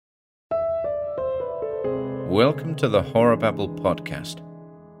Welcome to the Horror Babble podcast.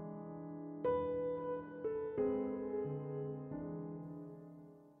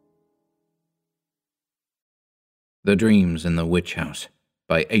 The Dreams in the Witch House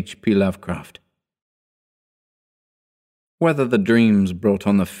by H.P. Lovecraft. Whether the dreams brought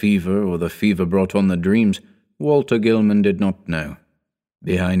on the fever or the fever brought on the dreams, Walter Gilman did not know.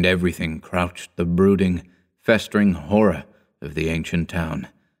 Behind everything crouched the brooding, festering horror of the ancient town,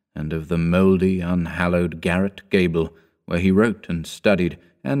 and of the mouldy, unhallowed garret gable where he wrote and studied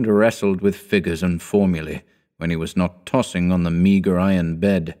and wrestled with figures and formulae when he was not tossing on the meagre iron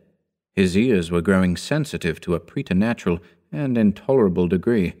bed. His ears were growing sensitive to a preternatural and intolerable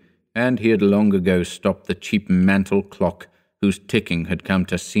degree, and he had long ago stopped the cheap mantel clock whose ticking had come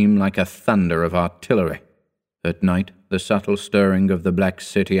to seem like a thunder of artillery. At night, the subtle stirring of the black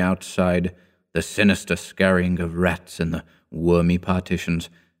city outside, the sinister scurrying of rats in the wormy partitions,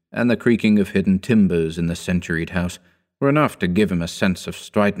 and the creaking of hidden timbers in the centuried house were enough to give him a sense of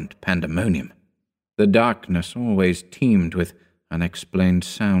strident pandemonium. The darkness always teemed with unexplained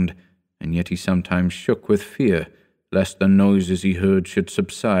sound, and yet he sometimes shook with fear, lest the noises he heard should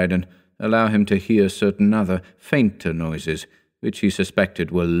subside and allow him to hear certain other, fainter noises, which he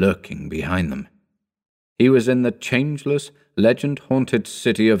suspected were lurking behind them. He was in the changeless, legend-haunted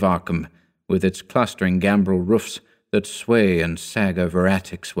city of Arkham, with its clustering gambrel roofs that sway and sag over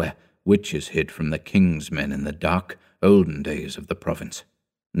attics where witches hid from the king's men in the dark, olden days of the province.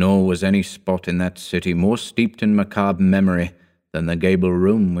 Nor was any spot in that city more steeped in macabre memory than the gable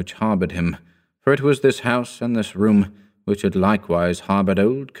room which harboured him, for it was this house and this room which had likewise harboured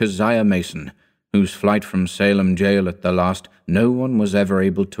old Keziah Mason, whose flight from Salem jail at the last no one was ever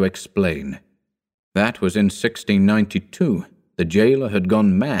able to explain. That was in 1692. The jailer had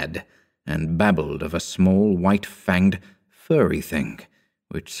gone mad, and babbled of a small, white-fanged, furry thing,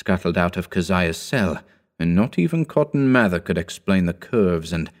 which scuttled out of Keziah's cell, and not even Cotton Mather could explain the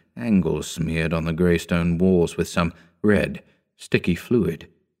curves and angles smeared on the grey stone walls with some red, sticky fluid.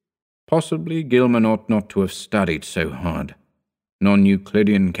 Possibly Gilman ought not to have studied so hard.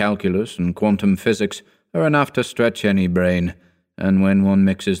 Non-Euclidean calculus and quantum physics are enough to stretch any brain, and when one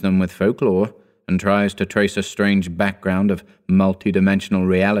mixes them with folklore, and tries to trace a strange background of multi-dimensional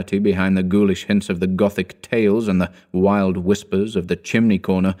reality behind the ghoulish hints of the Gothic tales and the wild whispers of the chimney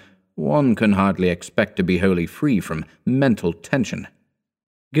corner, one can hardly expect to be wholly free from mental tension.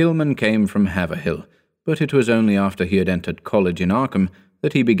 Gilman came from Haverhill, but it was only after he had entered college in Arkham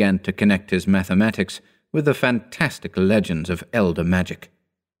that he began to connect his mathematics with the fantastic legends of elder magic.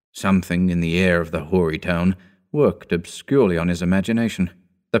 Something in the air of the hoary town worked obscurely on his imagination.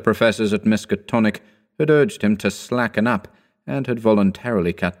 The professors at Miskatonic had urged him to slacken up and had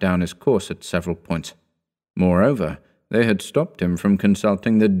voluntarily cut down his course at several points. Moreover, they had stopped him from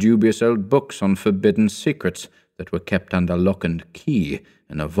consulting the dubious old books on forbidden secrets that were kept under lock and key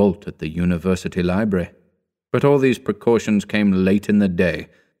in a vault at the university library. But all these precautions came late in the day,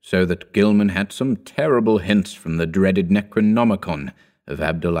 so that Gilman had some terrible hints from the dreaded Necronomicon of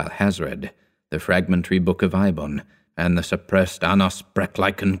Abdul Alhazred, the fragmentary Book of Ibon, and the suppressed Anas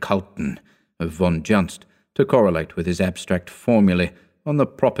Breckleichen Kulten of von Junst to correlate with his abstract formulae on the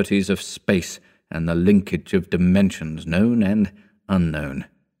properties of space and the linkage of dimensions known and unknown.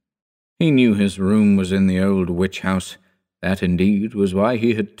 He knew his room was in the old witch house. That indeed was why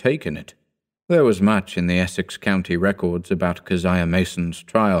he had taken it. There was much in the Essex County records about Keziah Mason's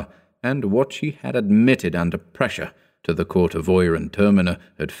trial, and what she had admitted under pressure to the court of Oyer and Terminer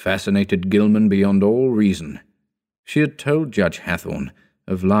had fascinated Gilman beyond all reason. She had told Judge Hathorne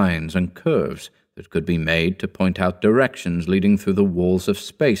of lines and curves that could be made to point out directions leading through the walls of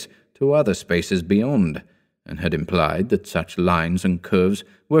space to other spaces beyond, and had implied that such lines and curves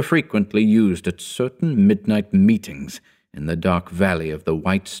were frequently used at certain midnight meetings in the dark valley of the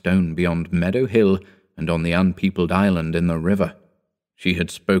white stone beyond Meadow Hill and on the unpeopled island in the river. She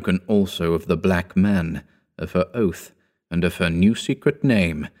had spoken also of the Black Man, of her oath, and of her new secret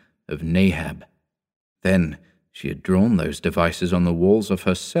name, of Nahab. Then she had drawn those devices on the walls of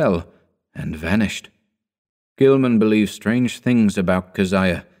her cell and vanished. Gilman believed strange things about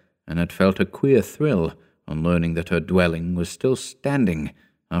Keziah, and had felt a queer thrill on learning that her dwelling was still standing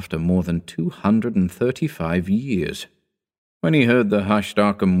after more than 235 years. When he heard the hushed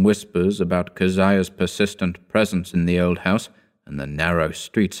Arkham whispers about Keziah's persistent presence in the old house and the narrow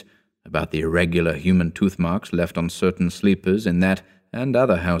streets, about the irregular human tooth marks left on certain sleepers in that and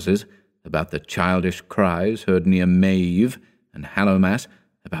other houses, about the childish cries heard near May Eve and Hallowmass,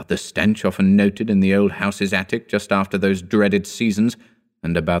 about the stench often noted in the old house's attic just after those dreaded seasons,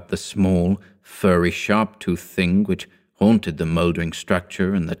 and about the small, furry, sharp-toothed thing which haunted the mouldering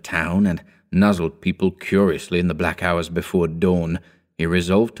structure and the town and nuzzled people curiously in the black hours before dawn, he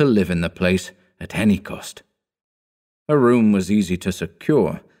resolved to live in the place at any cost. A room was easy to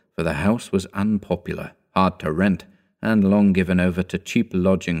secure, for the house was unpopular, hard to rent, and long given over to cheap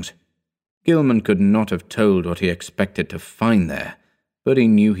lodgings. Gilman could not have told what he expected to find there, but he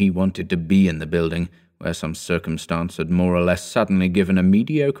knew he wanted to be in the building where some circumstance had more or less suddenly given a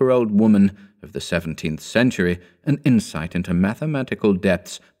mediocre old woman of the 17th century an insight into mathematical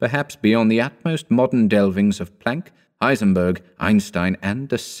depths perhaps beyond the utmost modern delvings of Planck, Heisenberg, Einstein, and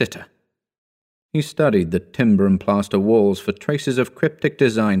de Sitter. He studied the timber and plaster walls for traces of cryptic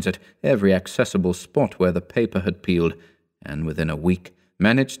designs at every accessible spot where the paper had peeled, and within a week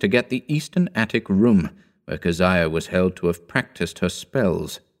managed to get the eastern attic room, where Keziah was held to have practiced her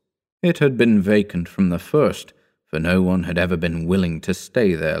spells. It had been vacant from the first, for no one had ever been willing to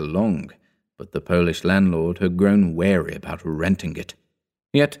stay there long, but the Polish landlord had grown wary about renting it.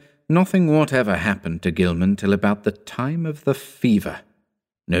 Yet nothing whatever happened to Gilman till about the time of the fever.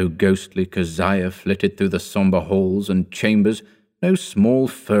 No ghostly Keziah flitted through the sombre halls and chambers, no small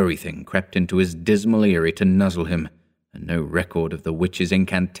furry thing crept into his dismal eyrie to nuzzle him, and no record of the witch's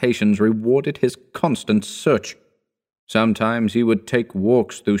incantations rewarded his constant search. Sometimes he would take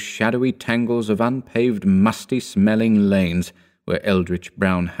walks through shadowy tangles of unpaved, musty-smelling lanes, where eldritch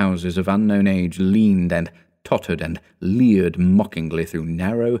brown houses of unknown age leaned and tottered and leered mockingly through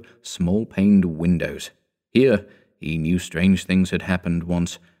narrow, small-paned windows. Here he knew strange things had happened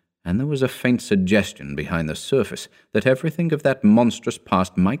once, and there was a faint suggestion behind the surface that everything of that monstrous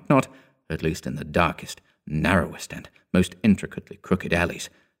past might not, at least in the darkest, narrowest, and most intricately crooked alleys,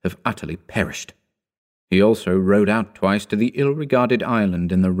 have utterly perished. He also rode out twice to the ill-regarded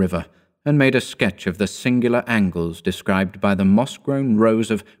island in the river, and made a sketch of the singular angles described by the moss-grown rows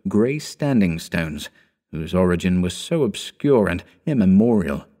of grey standing stones, whose origin was so obscure and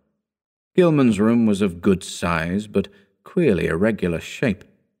immemorial. Gilman's room was of good size, but queerly irregular shape,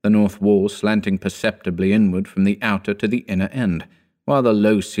 the north wall slanting perceptibly inward from the outer to the inner end, while the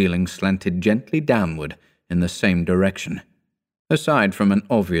low ceiling slanted gently downward in the same direction. Aside from an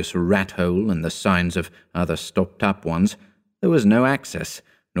obvious rat-hole and the signs of other stopped-up ones, there was no access,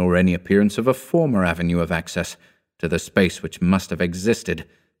 nor any appearance of a former avenue of access, to the space which must have existed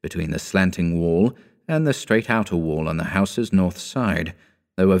between the slanting wall and the straight outer wall on the house's north side,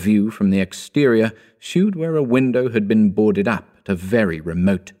 though a view from the exterior shewed where a window had been boarded up at a very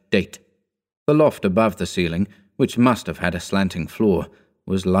remote date. The loft above the ceiling, which must have had a slanting floor,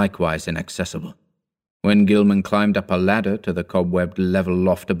 was likewise inaccessible. When Gilman climbed up a ladder to the cobwebbed level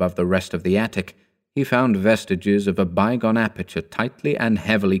loft above the rest of the attic, he found vestiges of a bygone aperture tightly and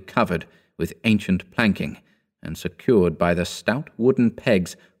heavily covered with ancient planking and secured by the stout wooden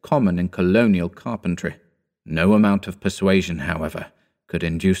pegs common in colonial carpentry. No amount of persuasion, however, could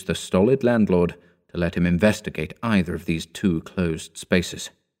induce the stolid landlord to let him investigate either of these two closed spaces.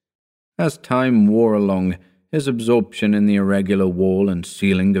 As time wore along, his absorption in the irregular wall and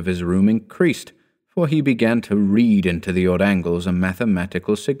ceiling of his room increased, for he began to read into the odd angles a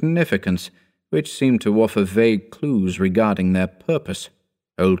mathematical significance which seemed to offer vague clues regarding their purpose.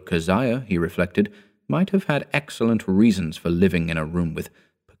 Old Keziah, he reflected, might have had excellent reasons for living in a room with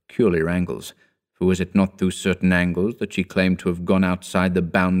peculiar angles, for was it not through certain angles that she claimed to have gone outside the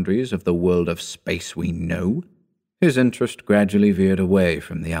boundaries of the world of space we know? His interest gradually veered away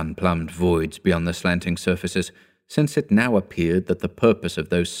from the unplumbed voids beyond the slanting surfaces, since it now appeared that the purpose of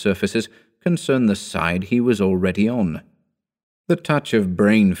those surfaces concerned the side he was already on. The touch of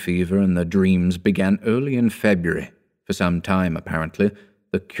brain fever and the dreams began early in February. For some time, apparently,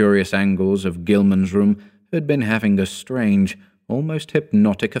 the curious angles of Gilman's room had been having a strange, almost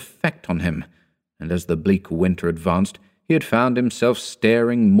hypnotic effect on him, and as the bleak winter advanced, he had found himself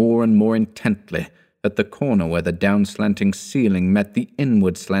staring more and more intently at the corner where the down-slanting ceiling met the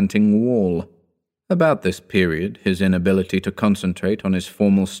inward-slanting wall. About this period, his inability to concentrate on his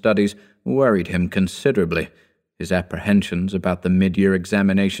formal studies worried him considerably, his apprehensions about the mid-year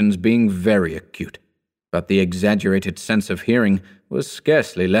examinations being very acute. But the exaggerated sense of hearing was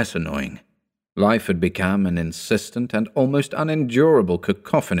scarcely less annoying. Life had become an insistent and almost unendurable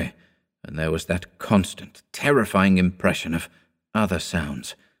cacophony, and there was that constant, terrifying impression of other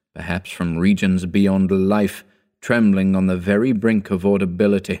sounds, perhaps from regions beyond life, trembling on the very brink of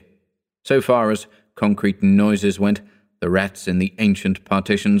audibility. So far as concrete noises went, the rats in the ancient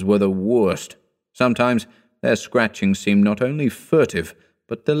partitions were the worst. Sometimes their scratching seemed not only furtive,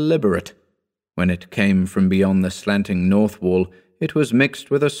 but deliberate. When it came from beyond the slanting north wall, it was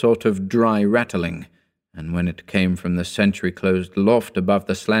mixed with a sort of dry rattling, and when it came from the century-closed loft above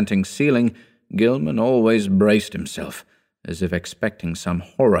the slanting ceiling, Gilman always braced himself, as if expecting some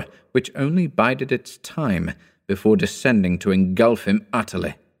horror which only bided its time before descending to engulf him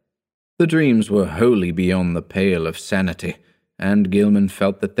utterly. The dreams were wholly beyond the pale of sanity, and Gilman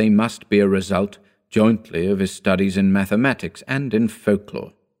felt that they must be a result jointly of his studies in mathematics and in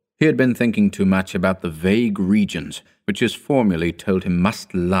folklore. He had been thinking too much about the vague regions which his formulae told him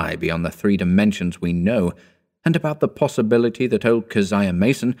must lie beyond the 3 dimensions we know, and about the possibility that old Keziah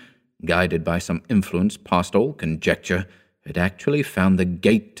Mason, guided by some influence past all conjecture, had actually found the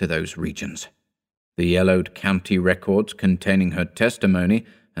gate to those regions. The yellowed county records containing her testimony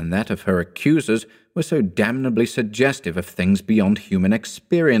and that of her accusers were so damnably suggestive of things beyond human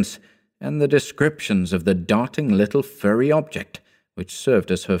experience, and the descriptions of the darting little furry object, which served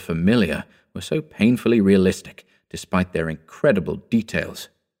as her familiar, were so painfully realistic, despite their incredible details.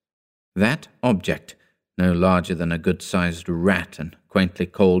 That object, no larger than a good-sized rat and quaintly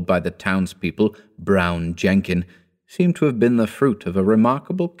called by the townspeople Brown Jenkin, seemed to have been the fruit of a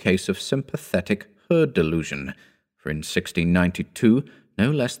remarkable case of sympathetic herd delusion, for in 1692 no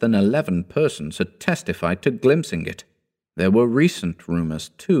less than 11 persons had testified to glimpsing it. There were recent rumors,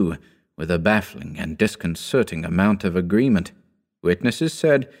 too, with a baffling and disconcerting amount of agreement. Witnesses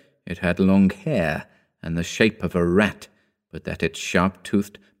said it had long hair and the shape of a rat, but that its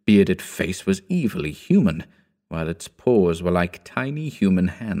sharp-toothed, bearded face was evilly human, while its paws were like tiny human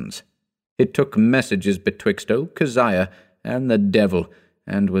hands. It took messages betwixt old Keziah and the devil,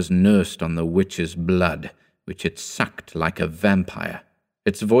 and was nursed on the witch's blood, which it sucked like a vampire.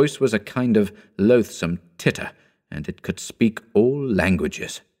 Its voice was a kind of loathsome titter, and it could speak all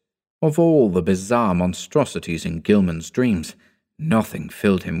languages. Of all the bizarre monstrosities in Gilman's dreams, nothing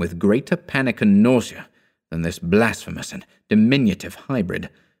filled him with greater panic and nausea than this blasphemous and diminutive hybrid,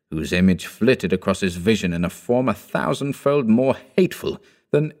 whose image flitted across his vision in a form 1,000-fold more hateful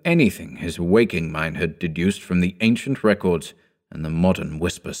than anything his waking mind had deduced from the ancient records and the modern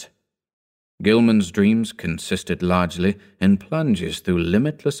whispers. Gilman's dreams consisted largely in plunges through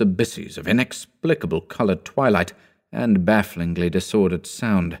limitless abysses of inexplicable colored twilight and bafflingly disordered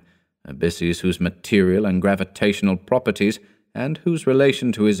sound, abysses whose material and gravitational properties and whose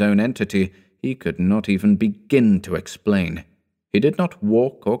relation to his own entity he could not even begin to explain. He did not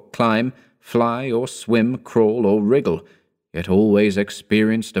walk or climb, fly or swim, crawl or wriggle, yet always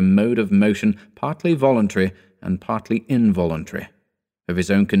experienced a mode of motion partly voluntary and partly involuntary. Of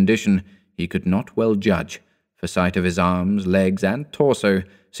his own condition he could not well judge, for sight of his arms, legs, and torso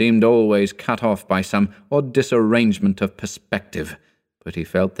seemed always cut off by some odd disarrangement of perspective, but he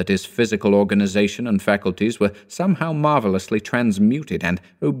felt that his physical organization and faculties were somehow marvelously transmuted and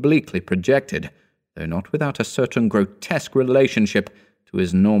obliquely projected, though not without a certain grotesque relationship to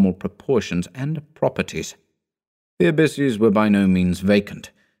his normal proportions and properties. The abysses were by no means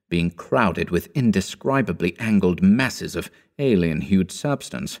vacant, being crowded with indescribably angled masses of alien-hued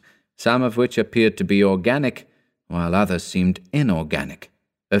substance, some of which appeared to be organic, while others seemed inorganic.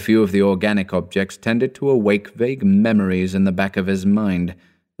 A few of the organic objects tended to awake vague memories in the back of his mind,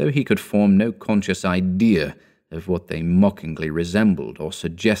 though he could form no conscious idea of what they mockingly resembled or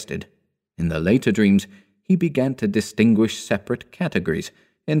suggested. In the later dreams, he began to distinguish separate categories,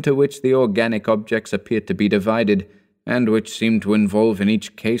 into which the organic objects appeared to be divided, and which seemed to involve in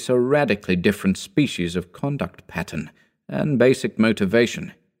each case a radically different species of conduct pattern and basic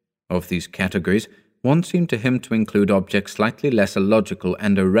motivation. Of these categories, one seemed to him to include objects slightly less illogical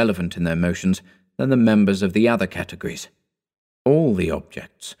and irrelevant in their motions than the members of the other categories. All the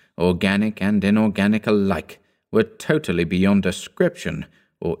objects, organic and inorganic alike, were totally beyond description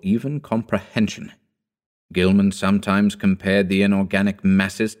or even comprehension. Gilman sometimes compared the inorganic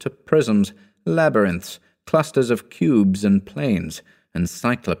masses to prisms, labyrinths, clusters of cubes and planes, and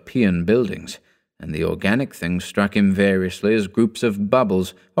cyclopean buildings, and the organic things struck him variously as groups of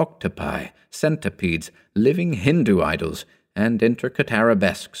bubbles, octopi, centipedes, living Hindu idols, and intricate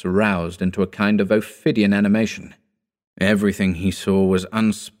arabesques roused into a kind of Ophidian animation. Everything he saw was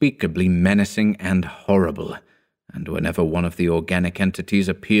unspeakably menacing and horrible, and whenever one of the organic entities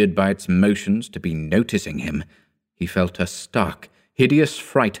appeared by its motions to be noticing him, he felt a stark, hideous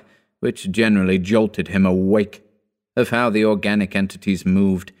fright which generally jolted him awake. Of how the organic entities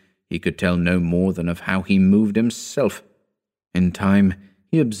moved, he could tell no more than of how he moved himself. In time,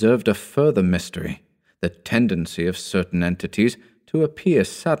 he observed a further mystery, the tendency of certain entities to appear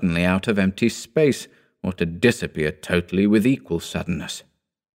suddenly out of empty space, or to disappear totally with equal suddenness.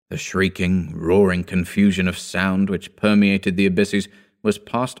 The shrieking, roaring confusion of sound which permeated the abysses was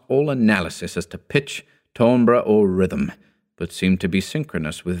past all analysis as to pitch, timbre, or rhythm, but seemed to be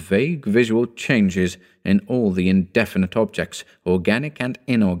synchronous with vague visual changes in all the indefinite objects, organic and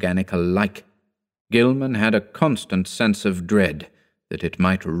inorganic alike. Gilman had a constant sense of dread that it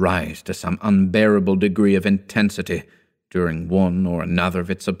might rise to some unbearable degree of intensity during one or another of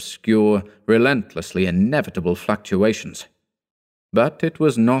its obscure, relentlessly inevitable fluctuations. But it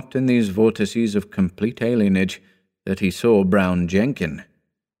was not in these vortices of complete alienage that he saw Brown Jenkin.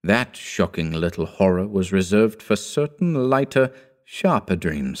 That shocking little horror was reserved for certain lighter, sharper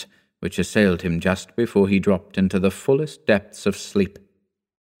dreams which assailed him just before he dropped into the fullest depths of sleep.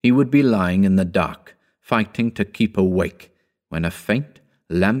 He would be lying in the dark, fighting to keep awake, when a faint,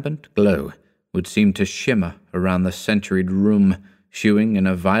 lambent glow would seem to shimmer around the centuried room, shewing in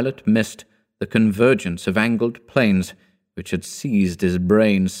a violet mist the convergence of angled planes which had seized his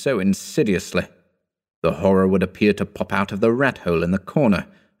brain so insidiously. The horror would appear to pop out of the rat-hole in the corner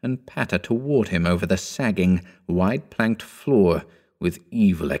and patter toward him over the sagging, wide-planked floor with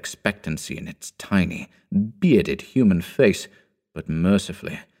evil expectancy in its tiny, bearded human face, but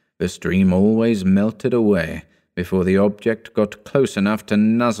mercifully this dream always melted away before the object got close enough to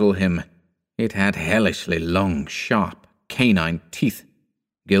nuzzle him. It had hellishly long, sharp, canine teeth.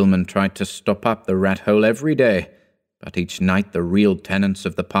 Gilman tried to stop up the rat-hole every day, but each night the real tenants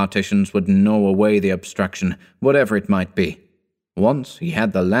of the partitions would gnaw away the obstruction, whatever it might be. Once he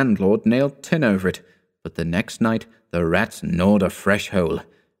had the landlord nail tin over it, but the next night the rats gnawed a fresh hole,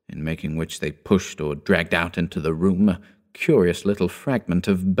 in making which they pushed or dragged out into the room a curious little fragment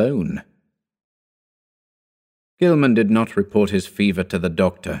of bone. Gilman did not report his fever to the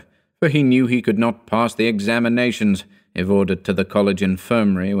doctor, for he knew he could not pass the examinations if ordered to the college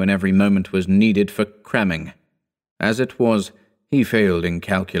infirmary when every moment was needed for cramming. As it was, he failed in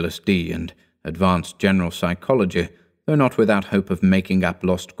Calculus D and advanced general psychology, though not without hope of making up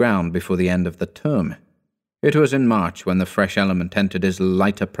lost ground before the end of the term. It was in March when the fresh element entered his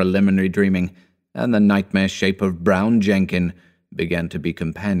lighter preliminary dreaming, and the nightmare shape of Brown Jenkin began to be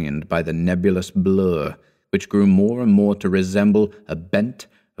companioned by the nebulous blur, which grew more and more to resemble a bent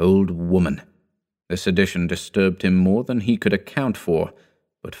old woman. This addition disturbed him more than he could account for,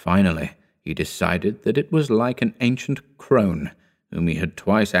 but finally he decided that it was like an ancient crone, whom he had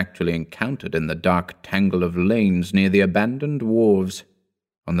twice actually encountered in the dark tangle of lanes near the abandoned wharves.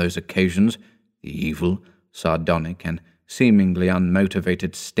 On those occasions, the evil, sardonic, and seemingly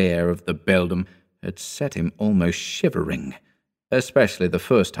unmotivated stare of the beldam had set him almost shivering, especially the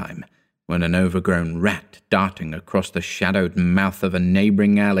first time, when an overgrown rat darting across the shadowed mouth of a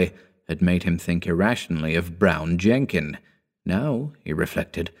neighbouring alley had made him think irrationally of Brown Jenkin. Now, he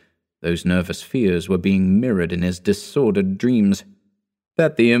reflected, those nervous fears were being mirrored in his disordered dreams.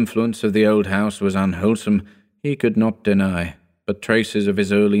 That the influence of the old house was unwholesome, he could not deny, but traces of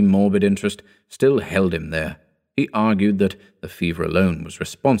his early morbid interest still held him there. He argued that the fever alone was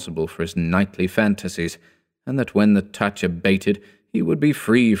responsible for his nightly fantasies, and that when the touch abated, he would be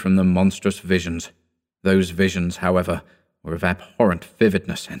free from the monstrous visions. Those visions, however, were of abhorrent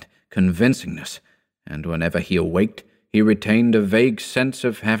vividness and convincingness, and whenever he awaked, he retained a vague sense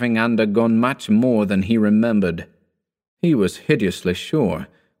of having undergone much more than he remembered. He was hideously sure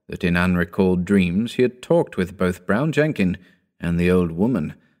that in unrecalled dreams he had talked with both Brown Jenkin and the old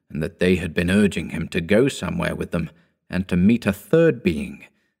woman, and that they had been urging him to go somewhere with them and to meet a third being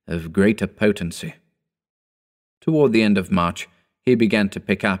of greater potency. Toward the end of March, he began to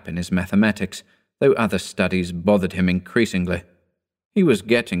pick up in his mathematics, though other studies bothered him increasingly. He was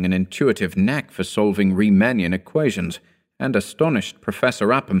getting an intuitive knack for solving Riemannian equations, and astonished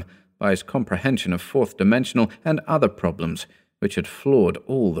Professor Upham by his comprehension of fourth-dimensional and other problems which had floored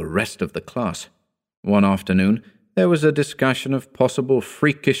all the rest of the class. One afternoon, there was a discussion of possible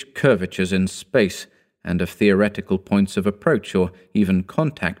freakish curvatures in space, and of theoretical points of approach or even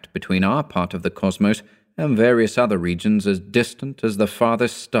contact between our part of the cosmos and various other regions as distant as the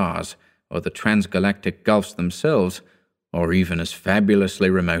farthest stars or the transgalactic gulfs themselves, or even as fabulously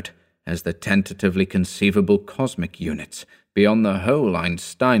remote as the tentatively conceivable cosmic units beyond the whole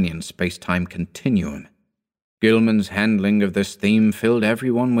Einsteinian space-time continuum. Gilman's handling of this theme filled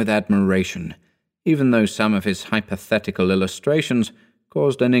everyone with admiration, even though some of his hypothetical illustrations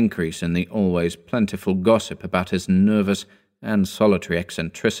caused an increase in the always plentiful gossip about his nervous and solitary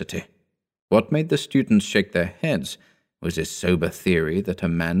eccentricity. What made the students shake their heads was his sober theory that a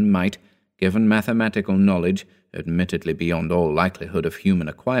man might, given mathematical knowledge, admittedly beyond all likelihood of human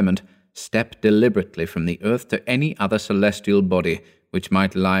acquirement, step deliberately from the earth to any other celestial body which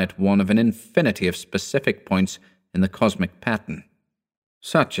might lie at one of an infinity of specific points in the cosmic pattern.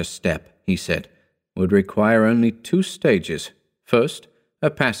 Such a step, he said, would require only 2 stages. First, a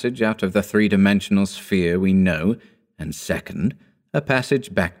passage out of the three-dimensional sphere we know, and second, a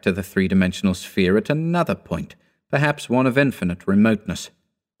passage back to the three-dimensional sphere at another point, perhaps one of infinite remoteness.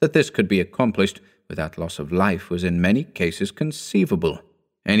 That this could be accomplished without loss of life was in many cases conceivable.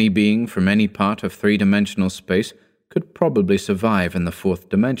 Any being from any part of three-dimensional space could probably survive in the fourth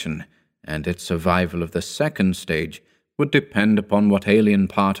dimension, and its survival of the second stage would depend upon what alien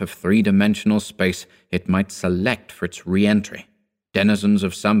part of three-dimensional space it might select for its re-entry. Denizens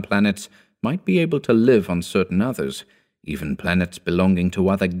of some planets might be able to live on certain others, even planets belonging to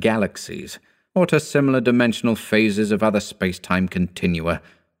other galaxies, or to similar dimensional phases of other space-time continua,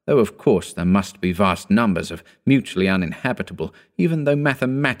 though of course there must be vast numbers of mutually uninhabitable, even though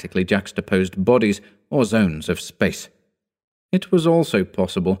mathematically juxtaposed bodies or zones of space. It was also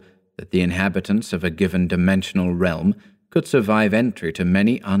possible that the inhabitants of a given dimensional realm could survive entry to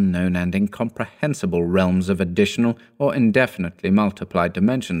many unknown and incomprehensible realms of additional or indefinitely multiplied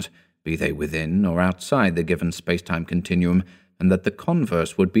dimensions, be they within or outside the given space-time continuum, and that the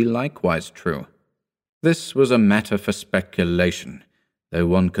converse would be likewise true. This was a matter for speculation, though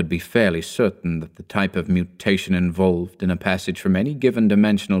one could be fairly certain that the type of mutation involved in a passage from any given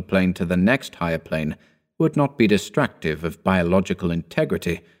dimensional plane to the next higher plane would not be destructive of biological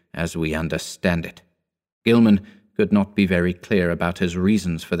integrity as we understand it. Gilman could not be very clear about his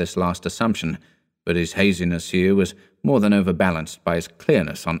reasons for this last assumption, but his haziness here was more than overbalanced by his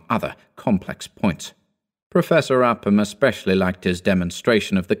clearness on other complex points. Professor Upham especially liked his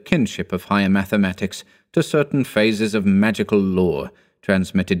demonstration of the kinship of higher mathematics to certain phases of magical lore,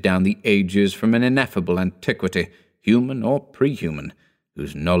 transmitted down the ages from an ineffable antiquity, human or pre-human,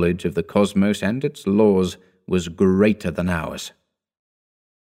 whose knowledge of the cosmos and its laws was greater than ours.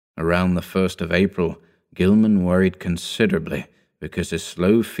 Around the 1st of April, Gilman worried considerably because his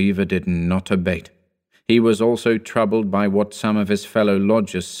slow fever did not abate. He was also troubled by what some of his fellow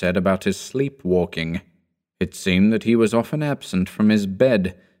lodgers said about his sleepwalking. It seemed that he was often absent from his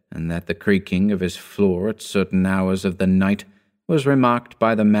bed, and that the creaking of his floor at certain hours of the night was remarked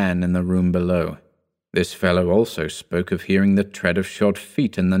by the man in the room below. This fellow also spoke of hearing the tread of shod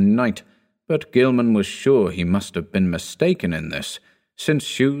feet in the night, but Gilman was sure he must have been mistaken in this, since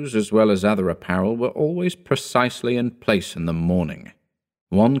shoes as well as other apparel were always precisely in place in the morning.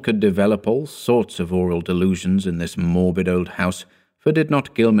 One could develop all sorts of aural delusions in this morbid old house, for did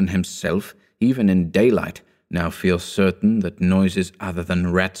not Gilman himself, even in daylight, now feel certain that noises other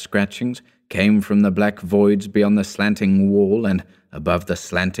than rat-scratchings came from the black voids beyond the slanting wall and above the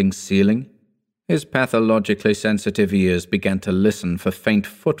slanting ceiling? His pathologically sensitive ears began to listen for faint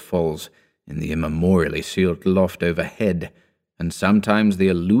footfalls in the immemorially sealed loft overhead, and sometimes the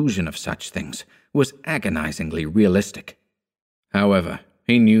illusion of such things was agonizingly realistic. However,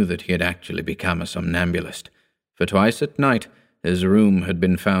 he knew that he had actually become a somnambulist, for twice at night his room had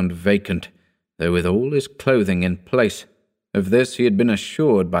been found vacant, though with all his clothing in place. Of this he had been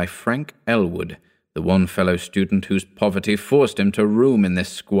assured by Frank Elwood, the one fellow student whose poverty forced him to room in this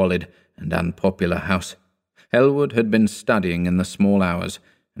squalid and unpopular house. Elwood had been studying in the small hours,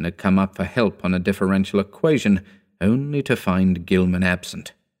 and had come up for help on a differential equation, only to find Gilman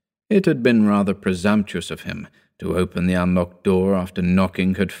absent. It had been rather presumptuous of him to open the unlocked door after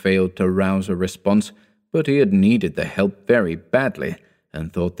knocking had failed to rouse a response, but he had needed the help very badly,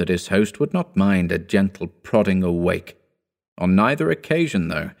 and thought that his host would not mind a gentle prodding awake. On neither occasion,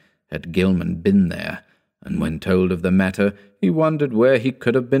 though, had Gilman been there, and when told of the matter, he wondered where he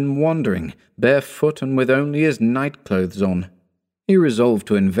could have been wandering, barefoot and with only his nightclothes on. He resolved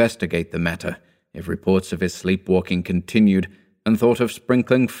to investigate the matter, if reports of his sleepwalking continued, and thought of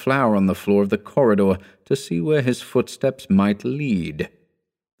sprinkling flour on the floor of the corridor to see where his footsteps might lead.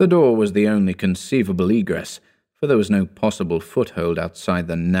 The door was the only conceivable egress, for there was no possible foothold outside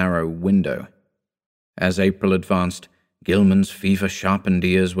the narrow window. As April advanced, Gilman's fever-sharpened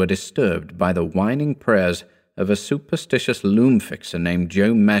ears were disturbed by the whining prayers of a superstitious loom-fixer named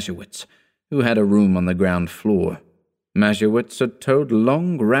Joe Mazurowitz, who had a room on the ground floor. Mazurowitz had told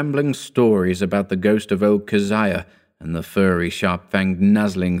long, rambling stories about the ghost of old Keziah and the furry, sharp-fanged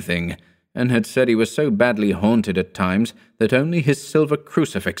nuzzling thing, and had said he was so badly haunted at times that only his silver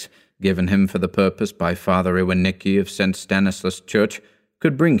crucifix, given him for the purpose by Father Iwanicki of St. Stanislas Church,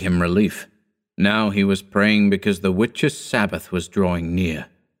 could bring him relief. Now he was praying because the witch's Sabbath was drawing near.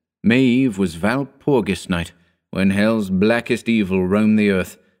 May Eve was Walpurgis night, when hell's blackest evil roamed the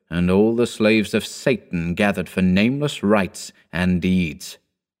earth, and all the slaves of Satan gathered for nameless rites and deeds.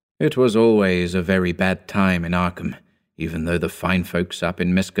 It was always a very bad time in Arkham, even though the fine folks up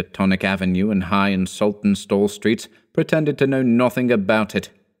in Miskatonic Avenue and High and Saltonstall streets pretended to know nothing about it.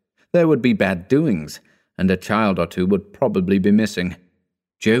 There would be bad doings, and a child or two would probably be missing.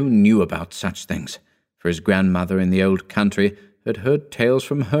 Joe knew about such things, for his grandmother in the old country had heard tales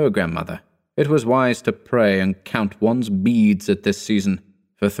from her grandmother. It was wise to pray and count one's beads at this season,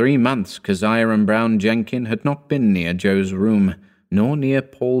 For 3 months, Keziah and Brown Jenkin had not been near Joe's room, nor near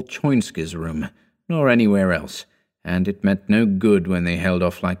Paul Choinsky's room, nor anywhere else, and it meant no good when they held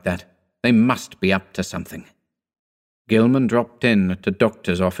off like that. They must be up to something. Gilman dropped in at the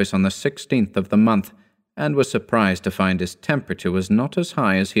doctor's office on the 16th of the month, and was surprised to find his temperature was not as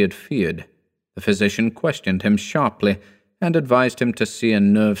high as he had feared. The physician questioned him sharply, and advised him to see a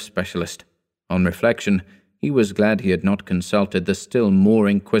nerve specialist. On reflection, he was glad he had not consulted the still more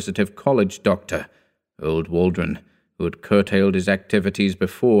inquisitive college doctor. Old Waldron, who had curtailed his activities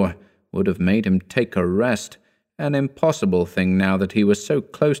before, would have made him take a rest, an impossible thing now that he was so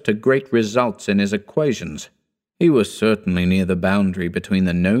close to great results in his equations. He was certainly near the boundary between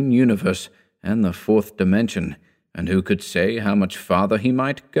the known universe and the fourth dimension, and who could say how much farther he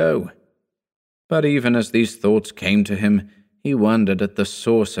might go? But even as these thoughts came to him, he wondered at the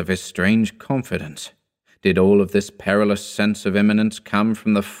source of his strange confidence. Did all of this perilous sense of imminence come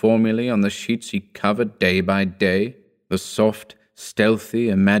from the formulae on the sheets he covered day by day? The soft, stealthy,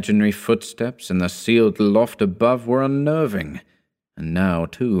 imaginary footsteps in the sealed loft above were unnerving. And now,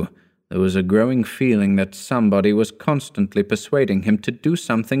 too, there was a growing feeling that somebody was constantly persuading him to do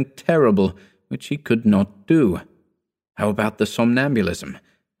something terrible which he could not do. How about the somnambulism?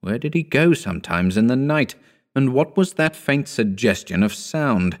 Where did he go sometimes in the night? And what was that faint suggestion of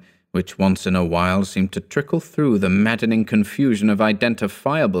sound, which once in a while seemed to trickle through the maddening confusion of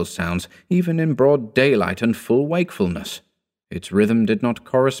identifiable sounds, even in broad daylight and full wakefulness? Its rhythm did not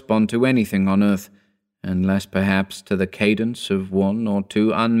correspond to anything on earth, unless perhaps to the cadence of 1 or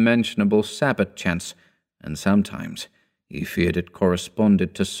 2 unmentionable Sabbath chants, and sometimes he feared it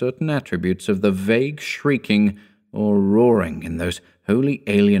corresponded to certain attributes of the vague shrieking or roaring in those wholly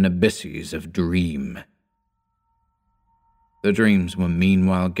alien abysses of dream. The dreams were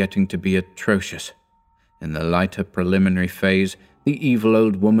meanwhile getting to be atrocious. In the lighter preliminary phase, the evil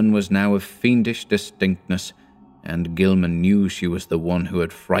old woman was now of fiendish distinctness, and Gilman knew she was the one who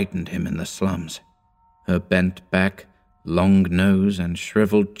had frightened him in the slums. Her bent back, long nose, and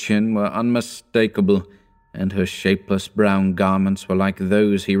shriveled chin were unmistakable, and her shapeless brown garments were like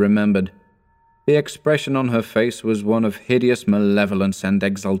those he remembered. The expression on her face was one of hideous malevolence and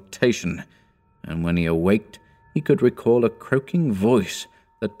exultation, and when he awaked, he could recall a croaking voice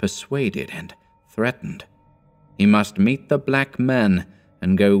that persuaded and threatened. He must meet the black men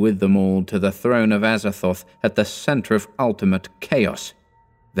and go with them all to the throne of Azathoth at the center of ultimate chaos.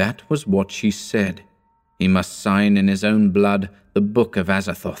 That was what she said. He must sign in his own blood the Book of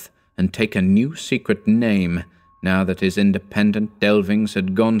Azathoth and take a new secret name now that his independent delvings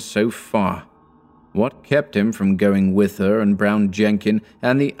had gone so far. What kept him from going with her and Brown Jenkin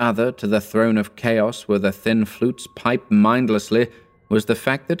and the other to the throne of chaos where the thin flutes piped mindlessly was the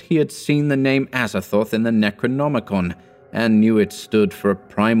fact that he had seen the name Azathoth in the Necronomicon and knew it stood for a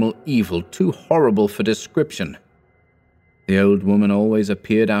primal evil too horrible for description. The old woman always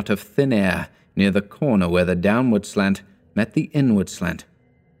appeared out of thin air near the corner where the downward slant met the inward slant.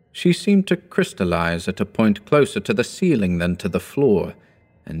 She seemed to crystallize at a point closer to the ceiling than to the floor,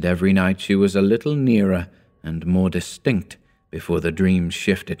 and every night she was a little nearer and more distinct before the dreams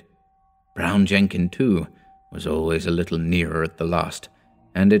shifted. Brown Jenkin, too, was always a little nearer at the last,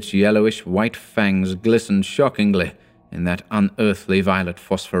 and its yellowish-white fangs glistened shockingly in that unearthly violet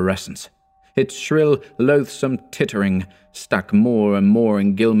phosphorescence. Its shrill, loathsome tittering stuck more and more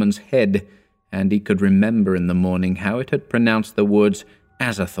in Gilman's head, and he could remember in the morning how it had pronounced the words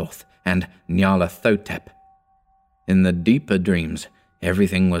Azathoth and Nyarlathotep. In the deeper dreams,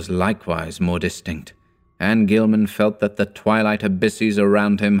 everything was likewise more distinct, and Gilman felt that the twilight abysses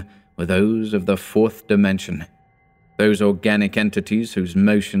around him were those of the fourth dimension. Those organic entities whose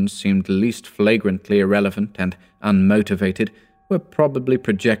motions seemed least flagrantly irrelevant and unmotivated were probably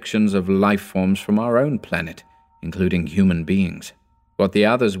projections of life forms from our own planet, including human beings. What the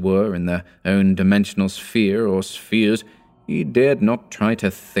others were in their own dimensional sphere or spheres, he dared not try to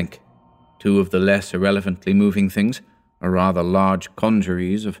think. Two of the less irrelevantly moving things, a rather large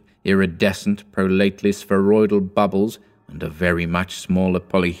congeries of iridescent prolately spheroidal bubbles and a very much smaller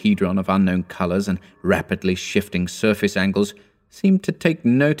polyhedron of unknown colors and rapidly shifting surface angles, seemed to take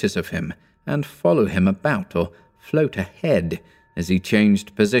notice of him and follow him about or float ahead as he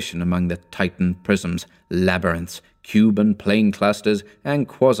changed position among the Titan prisms, labyrinths, cube and plane clusters, and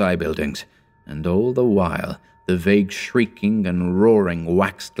quasi-buildings, and all the while the vague shrieking and roaring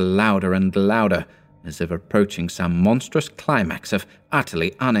waxed louder and louder, as if approaching some monstrous climax of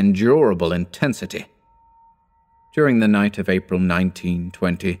utterly unendurable intensity. During the night of April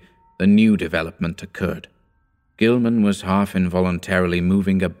 1920, the new development occurred. Gilman was half involuntarily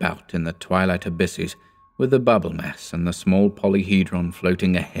moving about in the twilight abysses, with the bubble mass and the small polyhedron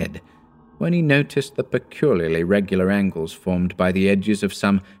floating ahead, when he noticed the peculiarly regular angles formed by the edges of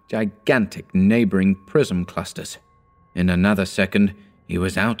some gigantic neighboring prism clusters. In another second, he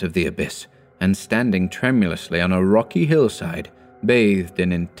was out of the abyss and standing tremulously on a rocky hillside, bathed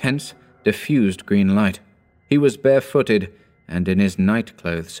in intense, diffused green light. He was barefooted and in his night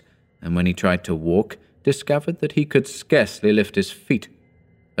clothes, and when he tried to walk, discovered that he could scarcely lift his feet.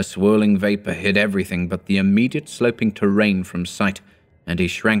 A swirling vapor hid everything but the immediate sloping terrain from sight, and he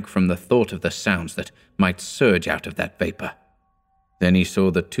shrank from the thought of the sounds that might surge out of that vapor. Then he saw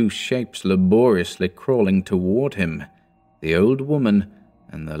the two shapes laboriously crawling toward him, the old woman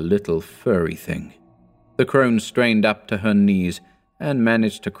and the little furry thing. The crone strained up to her knees and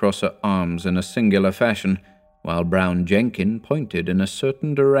managed to cross her arms in a singular fashion, while Brown Jenkin pointed in a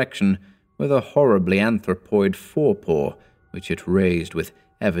certain direction with a horribly anthropoid forepaw, which it raised with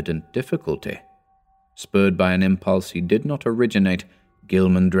evident difficulty. Spurred by an impulse he did not originate,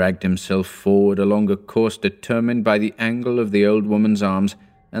 Gilman dragged himself forward along a course determined by the angle of the old woman's arms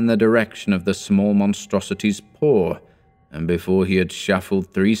and the direction of the small monstrosity's paw, and before he had shuffled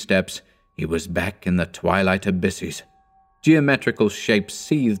 3 steps, he was back in the twilight abysses. Geometrical shapes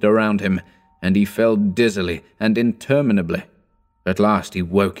seethed around him, and he fell dizzily and interminably. At last he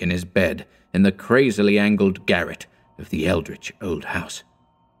woke in his bed, in the crazily angled garret of the eldritch old house.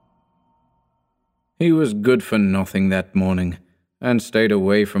 He was good for nothing that morning, and stayed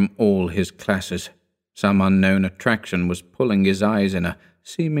away from all his classes. Some unknown attraction was pulling his eyes in a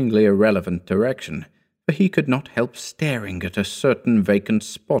seemingly irrelevant direction, for he could not help staring at a certain vacant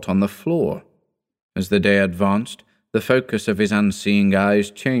spot on the floor. As the day advanced, the focus of his unseeing eyes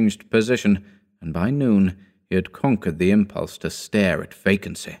changed position, and by noon he had conquered the impulse to stare at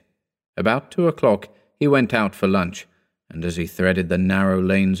vacancy. About 2 o'clock he went out for lunch, and as he threaded the narrow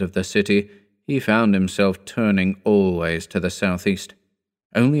lanes of the city, he found himself turning always to the southeast.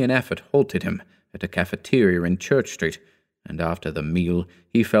 Only an effort halted him at a cafeteria in Church Street, and after the meal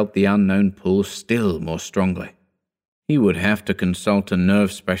he felt the unknown pull still more strongly. He would have to consult a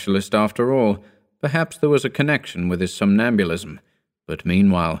nerve specialist after all. Perhaps there was a connection with his somnambulism, but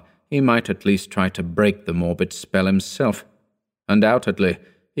meanwhile he might at least try to break the morbid spell himself. Undoubtedly,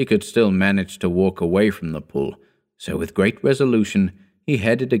 he could still manage to walk away from the pull, so with great resolution he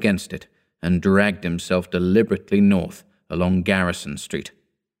headed against it and dragged himself deliberately north along Garrison Street.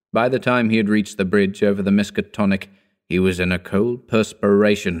 By the time he had reached the bridge over the Miskatonic, he was in a cold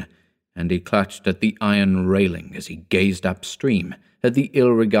perspiration, and he clutched at the iron railing as he gazed upstream at the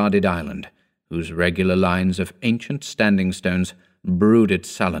ill-regarded island, whose regular lines of ancient standing stones brooded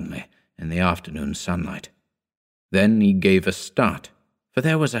sullenly in the afternoon sunlight. Then he gave a start, for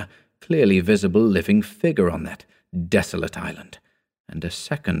there was a clearly visible living figure on that desolate island, and a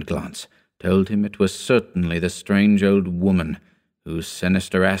second glance told him it was certainly the strange old woman whose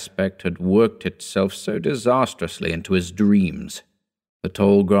sinister aspect had worked itself so disastrously into his dreams. The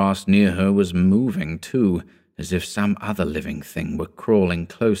tall grass near her was moving, too, as if some other living thing were crawling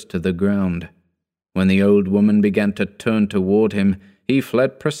close to the ground. When the old woman began to turn toward him, he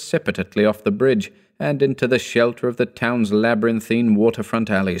fled precipitately off the bridge and into the shelter of the town's labyrinthine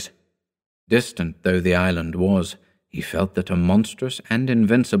waterfront alleys. Distant though the island was, he felt that a monstrous and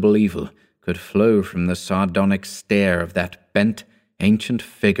invincible evil could flow from the sardonic stare of that bent, ancient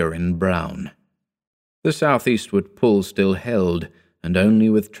figure in brown. The southeastward pull still held, and only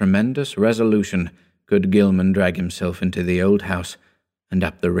with tremendous resolution could Gilman drag himself into the old house and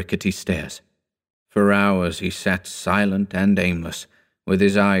up the rickety stairs. For hours he sat silent and aimless, with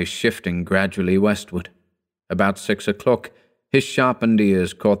his eyes shifting gradually westward. About 6 o'clock, his sharpened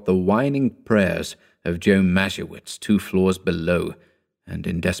ears caught the whining prayers of Joe Masiewicz 2 floors below, and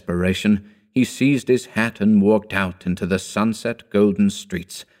in desperation he seized his hat and walked out into the sunset golden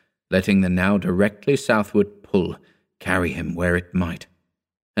streets, letting the now directly southward pull carry him where it might.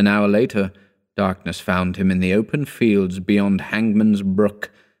 An hour later, darkness found him in the open fields beyond Hangman's Brook,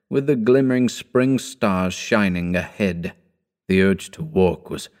 with the glimmering spring stars shining ahead. The urge to walk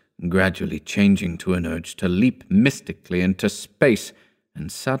was gradually changing to an urge to leap mystically into space,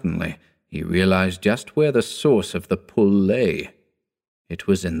 and suddenly he realized just where the source of the pull lay. It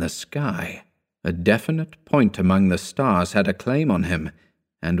was in the sky. A definite point among the stars had a claim on him,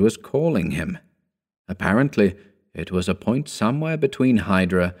 and was calling him. Apparently, it was a point somewhere between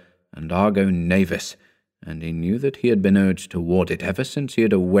Hydra and Argo Navis, and he knew that he had been urged toward it ever since he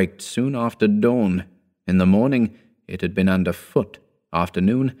had awaked soon after dawn. In the morning, it had been underfoot.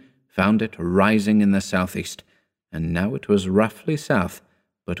 Afternoon found it rising in the southeast, and now it was roughly south,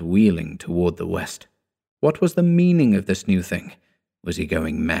 but wheeling toward the west. What was the meaning of this new thing? Was he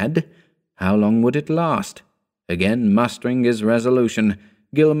going mad? How long would it last? Again mustering his resolution,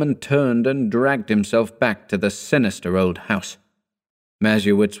 Gilman turned and dragged himself back to the sinister old house.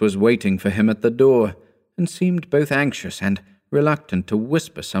 Mazurowitz was waiting for him at the door, and seemed both anxious and reluctant to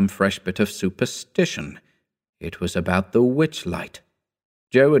whisper some fresh bit of superstition. It was about the witch-light.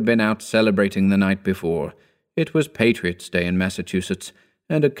 Joe had been out celebrating the night before. It was Patriots' Day in Massachusetts,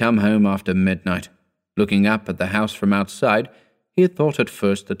 and had come home after midnight. Looking up at the house from outside, he had thought at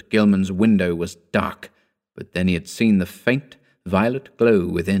first that Gilman's window was dark, but then he had seen the faint, violet glow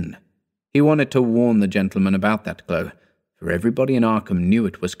within. He wanted to warn the gentleman about that glow, for everybody in Arkham knew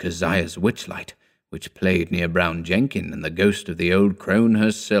it was Keziah's witchlight, which played near Brown Jenkin and the ghost of the old crone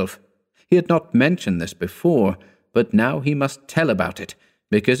herself. He had not mentioned this before, but now he must tell about it,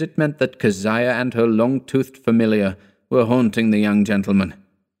 because it meant that Keziah and her long-toothed familiar were haunting the young gentleman.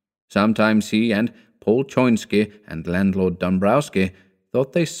 Sometimes he and Paul Choinsky and landlord Dombrowski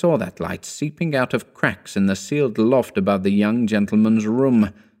thought they saw that light seeping out of cracks in the sealed loft above the young gentleman's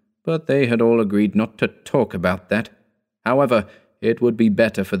room, but they had all agreed not to talk about that. However, it would be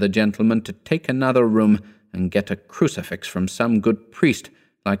better for the gentleman to take another room and get a crucifix from some good priest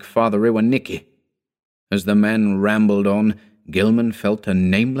like Father Iwanicki. As the man rambled on, Gilman felt a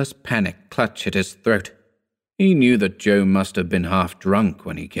nameless panic clutch at his throat. He knew that Joe must have been half drunk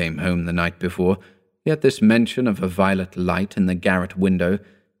when he came home the night before, yet this mention of a violet light in the garret window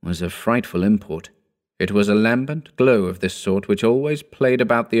was of frightful import. It was a lambent glow of this sort which always played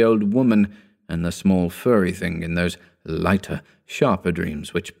about the old woman and the small furry thing in those lighter, sharper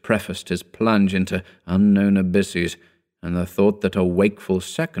dreams which prefaced his plunge into unknown abysses, and the thought that a wakeful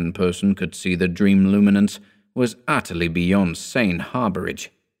second person could see the dream luminance was utterly beyond sane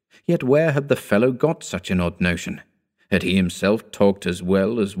harbourage. Yet where had the fellow got such an odd notion? Had he himself talked as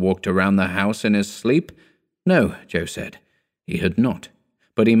well as walked around the house in his sleep? No, Joe said. He had not.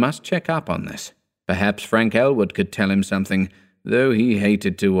 But he must check up on this. Perhaps Frank Elwood could tell him something, though he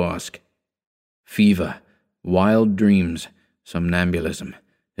hated to ask. Fever, wild dreams, somnambulism,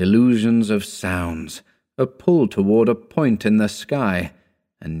 illusions of sounds, a pull toward a point in the sky,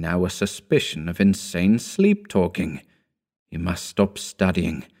 and now a suspicion of insane sleep-talking. He must stop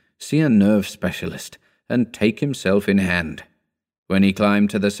studying, see a nerve specialist, and take himself in hand. When he climbed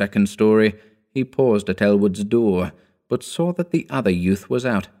to the second story, he paused at Elwood's door, but saw that the other youth was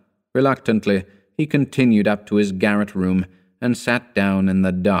out. Reluctantly, he continued up to his garret room and sat down in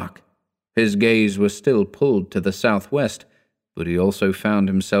the dark. His gaze was still pulled to the southwest, but he also found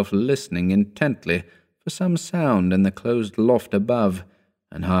himself listening intently for some sound in the closed loft above,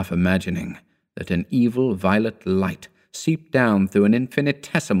 and half imagining that an evil violet light seeped down through an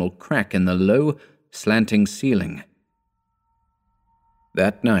infinitesimal crack in the low, slanting ceiling.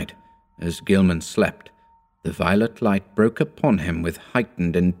 That night, as Gilman slept, the violet light broke upon him with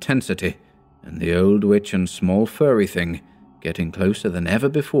heightened intensity, and the old witch and small furry thing, getting closer than ever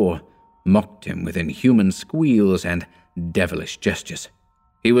before, mocked him with inhuman squeals and devilish gestures.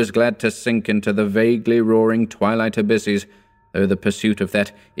 He was glad to sink into the vaguely roaring twilight abysses, though the pursuit of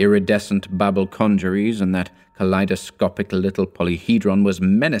that iridescent bubble congeries and that kaleidoscopic little polyhedron was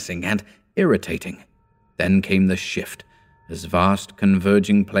menacing and irritating. Then came the shift, as vast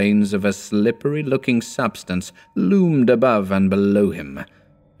converging planes of a slippery-looking substance loomed above and below him,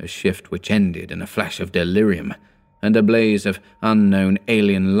 a shift which ended in a flash of delirium, and a blaze of unknown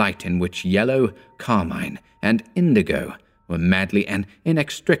alien light in which yellow, carmine, and indigo were madly and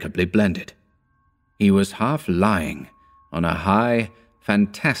inextricably blended. He was half lying on a high,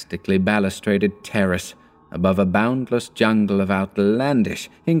 fantastically balustraded terrace above a boundless jungle of outlandish,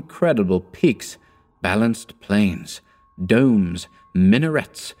 incredible peaks, balanced plains, domes,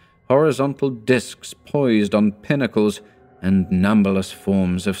 minarets, horizontal discs poised on pinnacles, and numberless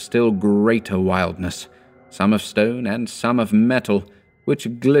forms of still greater wildness, some of stone and some of metal,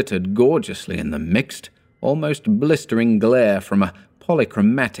 which glittered gorgeously in the mixed, almost blistering glare from a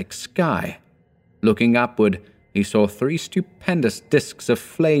polychromatic sky. Looking upward, he saw 3 stupendous discs of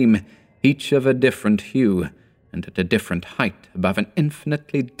flame, each of a different hue, and at a different height above an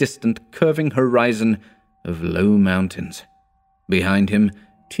infinitely distant curving horizon of low mountains. Behind him,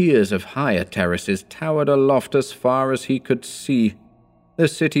 tiers of higher terraces towered aloft as far as he could see. The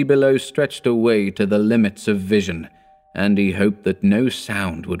city below stretched away to the limits of vision, and he hoped that no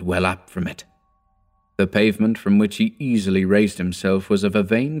sound would well up from it. The pavement from which he easily raised himself was of a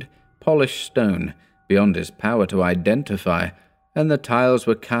veined, polished stone, beyond his power to identify, and the tiles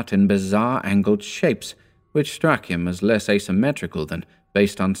were cut in bizarre angled shapes, which struck him as less asymmetrical than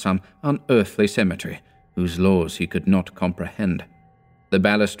based on some unearthly symmetry, whose laws he could not comprehend. The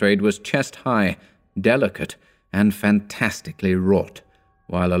balustrade was chest-high, delicate, and fantastically wrought,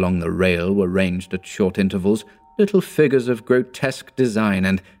 while along the rail were ranged at short intervals little figures of grotesque design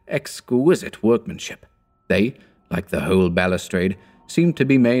and exquisite workmanship. They, like the whole balustrade, seemed to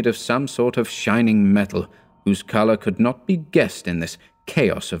be made of some sort of shining metal, whose colour could not be guessed in this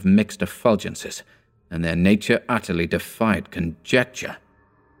chaos of mixed effulgences, and their nature utterly defied conjecture.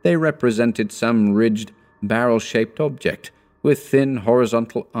 They represented some ridged, barrel-shaped object, with thin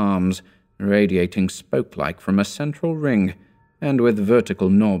horizontal arms, radiating spoke-like from a central ring, and with vertical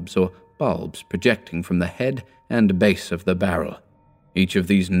knobs or bulbs projecting from the head and base of the barrel. Each of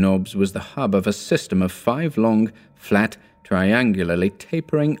these knobs was the hub of a system of 5 long, flat, triangularly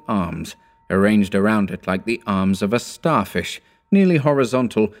tapering arms, arranged around it like the arms of a starfish, nearly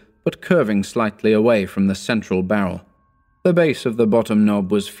horizontal, but curving slightly away from the central barrel. The base of the bottom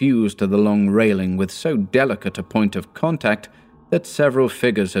knob was fused to the long railing with so delicate a point of contact that several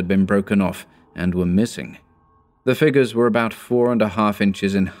figures had been broken off and were missing. The figures were about 4.5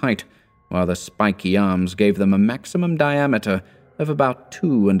 inches in height, while the spiky arms gave them a maximum diameter of about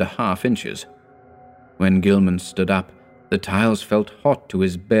 2.5 inches. When Gilman stood up, the tiles felt hot to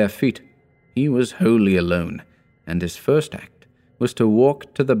his bare feet. He was wholly alone, and his first act was to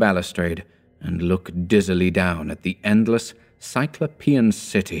walk to the balustrade and look dizzily down at the endless Cyclopean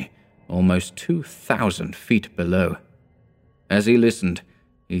city, almost 2,000 feet below. As he listened,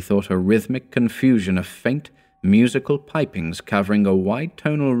 he thought a rhythmic confusion of faint, musical pipings covering a wide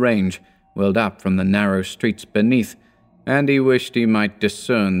tonal range welled up from the narrow streets beneath, and he wished he might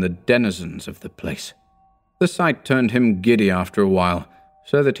discern the denizens of the place. The sight turned him giddy after a while,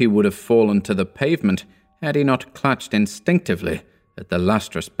 so that he would have fallen to the pavement had he not clutched instinctively at the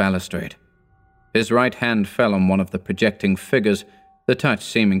lustrous balustrade. His right hand fell on one of the projecting figures, the touch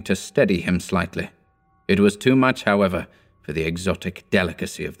seeming to steady him slightly. It was too much, however, for the exotic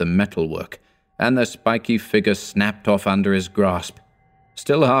delicacy of the metalwork, and the spiky figure snapped off under his grasp.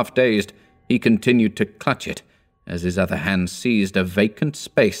 Still half dazed, he continued to clutch it, as his other hand seized a vacant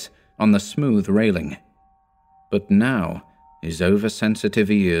space on the smooth railing. But now his oversensitive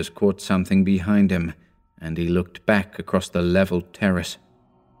ears caught something behind him, and he looked back across the level terrace.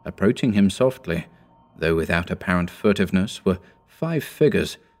 Approaching him softly, though without apparent furtiveness, were 5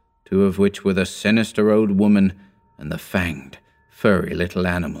 figures, 2 of which were the sinister old woman and the fanged, furry little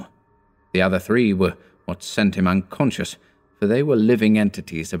animal. The other 3 were what sent him unconscious, for they were living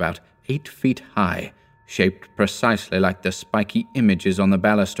entities about 8 feet high, shaped precisely like the spiky images on the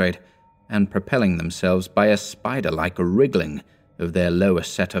balustrade, and propelling themselves by a spider-like wriggling of their lower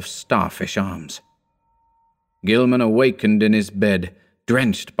set of starfish arms. Gilman awakened in his bed,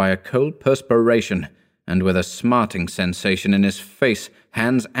 drenched by a cold perspiration, and with a smarting sensation in his face,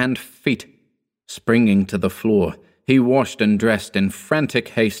 hands, and feet. Springing to the floor, he washed and dressed in frantic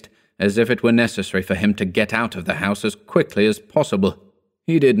haste, as if it were necessary for him to get out of the house as quickly as possible.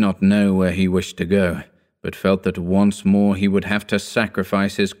 He did not know where he wished to go, but felt that once more he would have to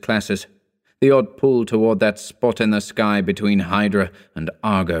sacrifice his classes. The odd pull toward that spot in the sky between Hydra and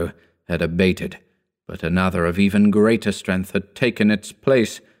Argo had abated, but another of even greater strength had taken its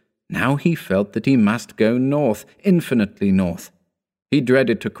place. Now he felt that he must go north, infinitely north. He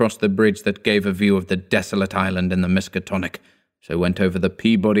dreaded to cross the bridge that gave a view of the desolate island in the Miskatonic, so went over the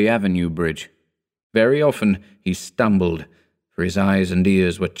Peabody Avenue Bridge. Very often he stumbled, for his eyes and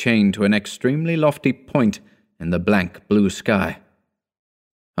ears were chained to an extremely lofty point in the blank blue sky.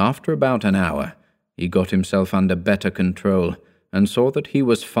 After about an hour, he got himself under better control and saw that he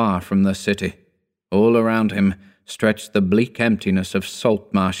was far from the city. All around him stretched the bleak emptiness of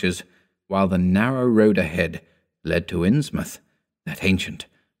salt marshes, while the narrow road ahead led to Innsmouth, that ancient,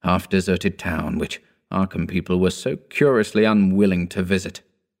 half-deserted town which Arkham people were so curiously unwilling to visit.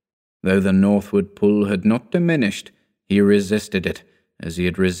 Though the northward pull had not diminished, he resisted it, as he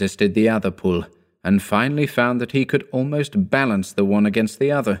had resisted the other pull, and finally found that he could almost balance the one against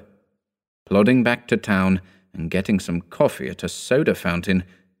the other. Plodding back to town and getting some coffee at a soda fountain,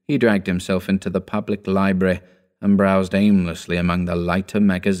 he dragged himself into the public library and browsed aimlessly among the lighter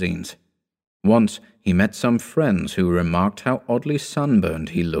magazines. Once he met some friends who remarked how oddly sunburned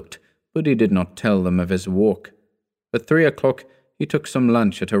he looked, but he did not tell them of his walk. At 3 o'clock he took some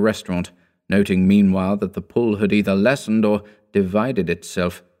lunch at a restaurant, noting meanwhile that the pull had either lessened or divided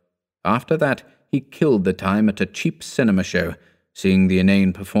itself. After that he killed the time at a cheap cinema show, seeing the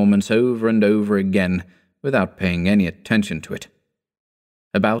inane performance over and over again without paying any attention to it.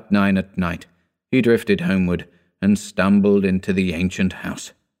 About 9 at night he drifted homeward and stumbled into the ancient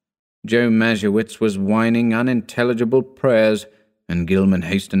house. Joe Mazurowitz was whining unintelligible prayers, and Gilman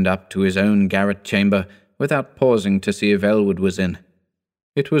hastened up to his own garret chamber without pausing to see if Elwood was in.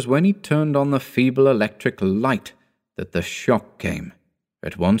 It was when he turned on the feeble electric light that the shock came.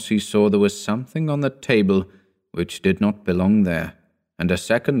 At once he saw there was something on the table which did not belong there, and a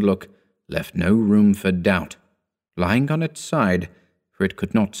second look left no room for doubt. Lying on its side, for it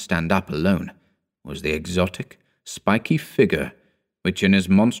could not stand up alone, was the exotic, spiky figure which in his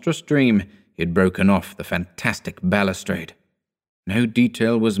monstrous dream he had broken off the fantastic balustrade. No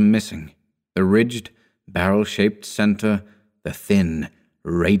detail was missing. The ridged, barrel-shaped center, the thin,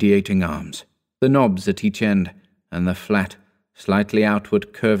 radiating arms, the knobs at each end, and the flat, slightly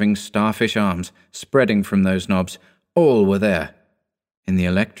outward curving starfish arms spreading from those knobs, all were there. In the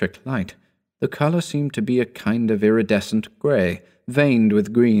electric light, the color seemed to be a kind of iridescent grey, veined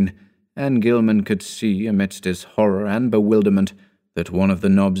with green, and Gilman could see, amidst his horror and bewilderment, that one of the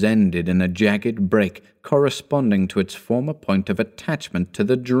knobs ended in a jagged break corresponding to its former point of attachment to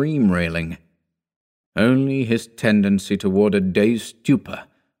the dream railing. Only his tendency toward a dazed stupor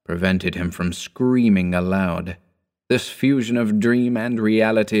prevented him from screaming aloud. This fusion of dream and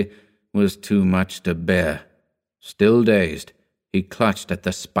reality was too much to bear. Still dazed, he clutched at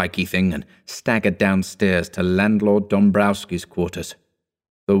the spiky thing and staggered downstairs to landlord Dombrowski's quarters.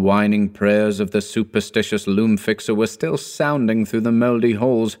 The whining prayers of the superstitious loom-fixer were still sounding through the mouldy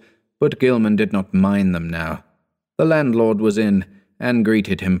halls, but Gilman did not mind them now. The landlord was in, and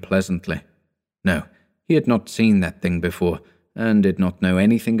greeted him pleasantly. No, he had not seen that thing before, and did not know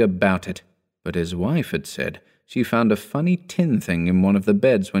anything about it, but his wife had said she found a funny tin thing in one of the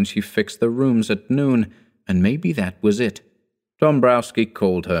beds when she fixed the rooms at noon, and maybe that was it. Dombrowski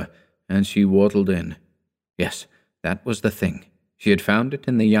called her, and she waddled in. Yes, that was the thing. She had found it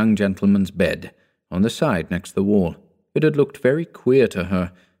in the young gentleman's bed, on the side next the wall. It had looked very queer to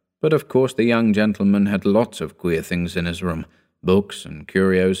her, but of course the young gentleman had lots of queer things in his room, books and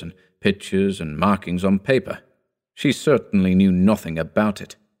curios and pictures and markings on paper. She certainly knew nothing about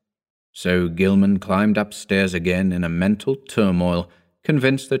it. So Gilman climbed upstairs again in a mental turmoil,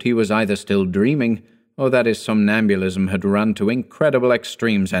 convinced that he was either still dreaming or that his somnambulism had run to incredible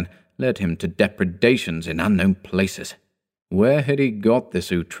extremes and led him to depredations in unknown places. Where had he got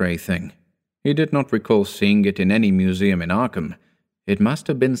this outre thing? He did not recall seeing it in any museum in Arkham. It must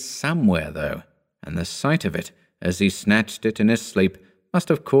have been somewhere, though, and the sight of it, as he snatched it in his sleep, must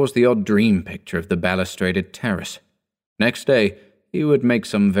have caused the odd dream picture of the balustraded terrace. Next day, he would make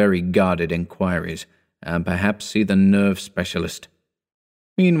some very guarded inquiries, and perhaps see the nerve specialist.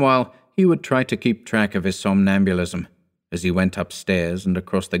 Meanwhile, he would try to keep track of his somnambulism. As he went upstairs and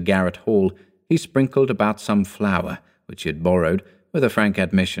across the garret hall, he sprinkled about some flour, which he had borrowed, with a frank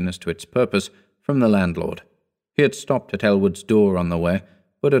admission as to its purpose, from the landlord. He had stopped at Elwood's door on the way,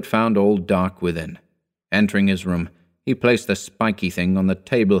 but had found all dark within. Entering his room, he placed the spiky thing on the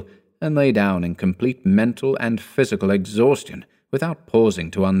table and lay down in complete mental and physical exhaustion without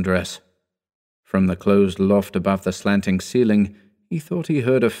pausing to undress. From the closed loft above the slanting ceiling, he thought he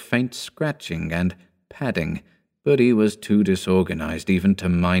heard a faint scratching and padding, but he was too disorganized even to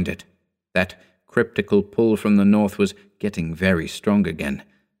mind it. That cryptical pull from the north was getting very strong again,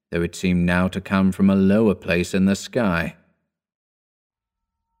 though it seemed now to come from a lower place in the sky.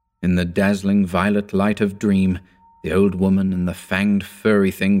 In the dazzling violet light of dream, the old woman and the fanged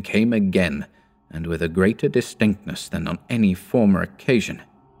furry thing came again, and with a greater distinctness than on any former occasion.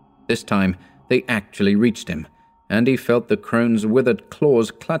 This time they actually reached him, and he felt the crone's withered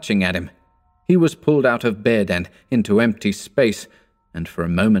claws clutching at him. He was pulled out of bed and into empty space, and for a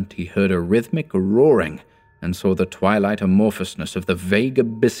moment he heard a rhythmic roaring and saw the twilight amorphousness of the vague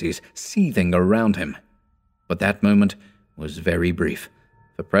abysses seething around him. But that moment was very brief,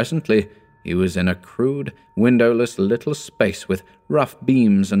 for presently he was in a crude, windowless little space with rough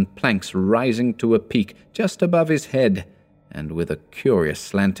beams and planks rising to a peak just above his head, and with a curious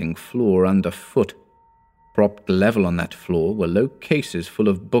slanting floor underfoot. Propped level on that floor were low cases full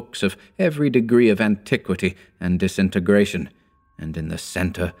of books of every degree of antiquity and disintegration, and in the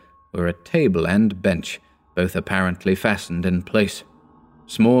center were a table and bench, both apparently fastened in place.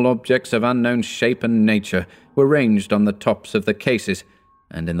 Small objects of unknown shape and nature were ranged on the tops of the cases,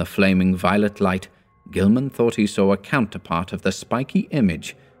 and in the flaming violet light, Gilman thought he saw a counterpart of the spiky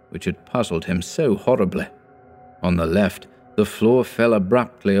image which had puzzled him so horribly. On the left, the floor fell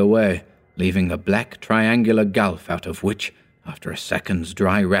abruptly away, leaving a black triangular gulf out of which, after a second's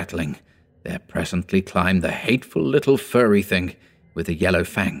dry rattling, there presently climbed the hateful little furry thing with the yellow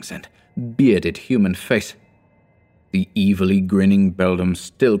fangs and bearded human face. The evilly grinning beldam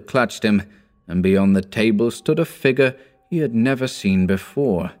still clutched him, and beyond the table stood a figure he had never seen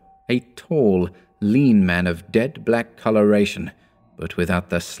before, a tall, lean man of dead black coloration, but without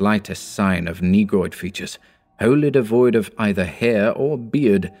the slightest sign of negroid features, wholly devoid of either hair or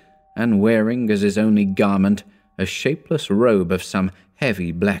beard, and wearing as his only garment a shapeless robe of some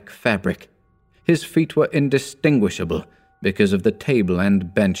heavy black fabric. His feet were indistinguishable because of the table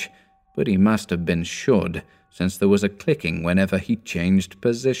and bench, but he must have been shod, since there was a clicking whenever he changed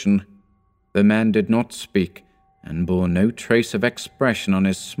position. The man did not speak, and bore no trace of expression on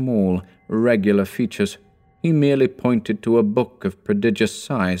his small, regular features. He merely pointed to a book of prodigious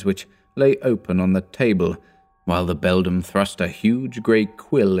size which lay open on the table, while the beldam thrust a huge grey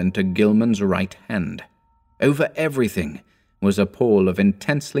quill into Gilman's right hand. Over everything was a pall of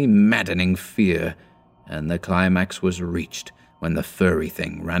intensely maddening fear, and the climax was reached when the furry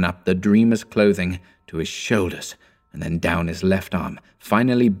thing ran up the dreamer's clothing to his shoulders and then down his left arm,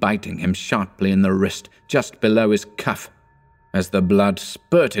 finally biting him sharply in the wrist just below his cuff. As the blood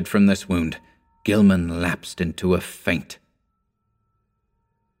spurted from this wound, Gilman lapsed into a faint.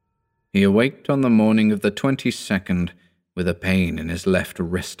 He awaked on the morning of the 22nd with a pain in his left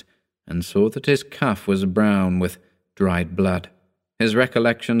wrist, and saw that his cuff was brown with dried blood. His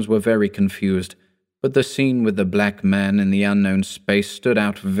recollections were very confused, but the scene with the black man in the unknown space stood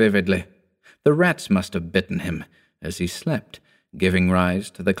out vividly. The rats must have bitten him as he slept, giving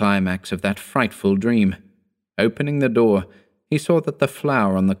rise to the climax of that frightful dream. Opening the door, he saw that the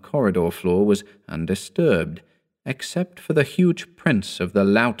floor on the corridor floor was undisturbed, except for the huge prints of the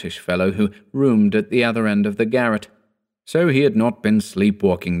loutish fellow who roomed at the other end of the garret. So he had not been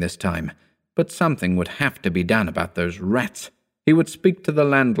sleepwalking this time, but something would have to be done about those rats. He would speak to the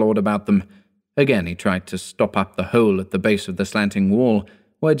landlord about them. Again he tried to stop up the hole at the base of the slanting wall,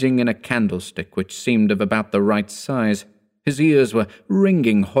 wedging in a candlestick which seemed of about the right size. His ears were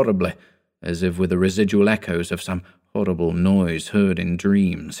ringing horribly, as if with the residual echoes of some horrible noise heard in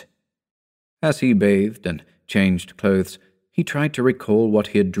dreams. As he bathed and changed clothes, he tried to recall what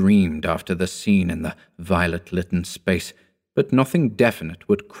he had dreamed after the scene in the violet-litten space, but nothing definite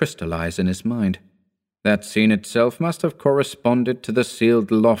would crystallize in his mind. That scene itself must have corresponded to the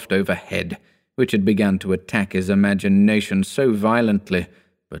sealed loft overhead, which had begun to attack his imagination so violently,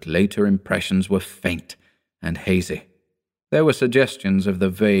 but later impressions were faint and hazy. There were suggestions of the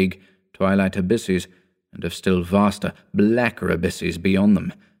vague, twilight abysses, and of still vaster, blacker abysses beyond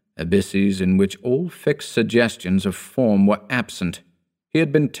them, abysses in which all fixed suggestions of form were absent. He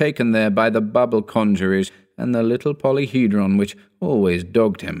had been taken there by the bubble conjurers and the little polyhedron which always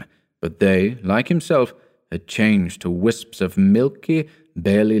dogged him, but they, like himself, had changed to wisps of milky,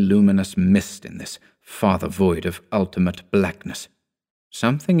 barely luminous mist in this farther void of ultimate blackness.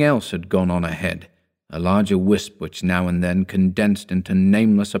 Something else had gone on ahead, a larger wisp which now and then condensed into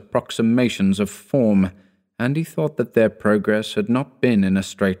nameless approximations of form, and he thought that their progress had not been in a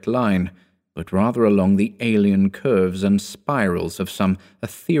straight line, but rather along the alien curves and spirals of some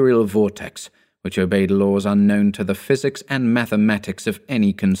ethereal vortex which obeyed laws unknown to the physics and mathematics of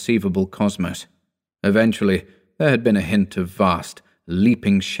any conceivable cosmos. Eventually, there had been a hint of vast,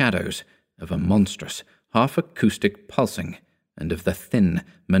 leaping shadows, of a monstrous, half-acoustic pulsing, and of the thin,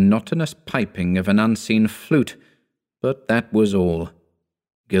 monotonous piping of an unseen flute, but that was all.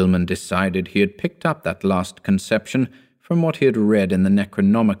 Gilman decided he had picked up that last conception from what he had read in the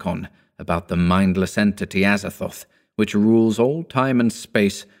Necronomicon about the mindless entity Azathoth, which rules all time and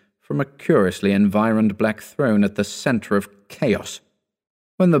space from a curiously environed black throne at the center of chaos.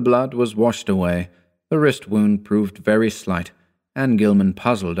 When the blood was washed away, the wrist wound proved very slight, and Gilman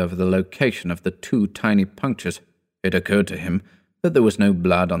puzzled over the location of the 2 tiny punctures. It occurred to him that there was no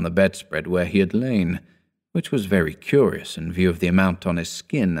blood on the bedspread where he had lain, which was very curious in view of the amount on his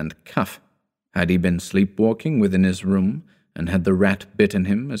skin and cuff. Had he been sleepwalking within his room, and had the rat bitten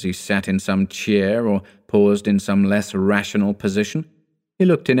him as he sat in some chair or paused in some less rational position? He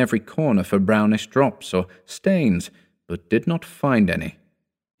looked in every corner for brownish drops or stains, but did not find any.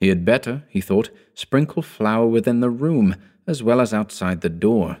 He had better, he thought, sprinkle flour within the room as well as outside the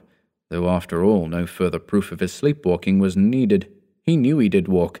door, though after all no further proof of his sleepwalking was needed. He knew he did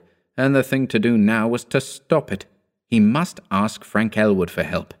walk, and the thing to do now was to stop it. He must ask Frank Elwood for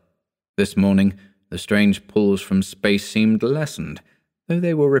help. This morning, the strange pulls from space seemed lessened, though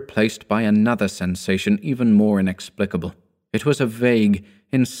they were replaced by another sensation even more inexplicable. It was a vague,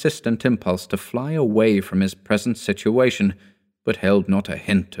 insistent impulse to fly away from his present situation, but held not a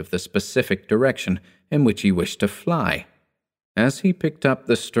hint of the specific direction in which he wished to fly. As he picked up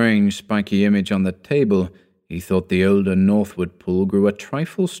the strange, spiky image on the table, he thought the older northward pull grew a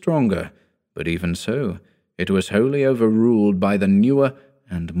trifle stronger, but even so, it was wholly overruled by the newer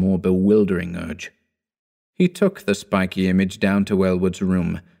and more bewildering urge. He took the spiky image down to Elwood's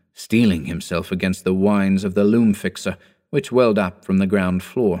room, steeling himself against the whines of the loom fixer, which welled up from the ground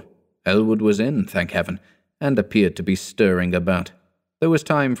floor. Elwood was in, thank heaven, and appeared to be stirring about. There was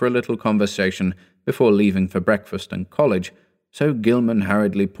time for a little conversation before leaving for breakfast and college, so Gilman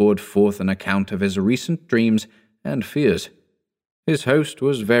hurriedly poured forth an account of his recent dreams and fears. His host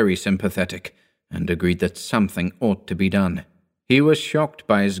was very sympathetic, and agreed that something ought to be done. He was shocked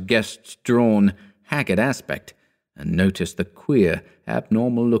by his guest's drawn, haggard aspect, and noticed the queer,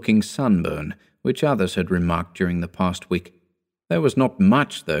 abnormal-looking sunburn which others had remarked during the past week. There was not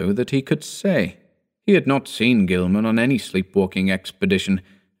much, though, that he could say. He had not seen Gilman on any sleepwalking expedition,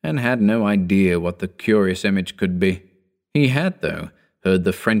 and had no idea what the curious image could be. He had, though, heard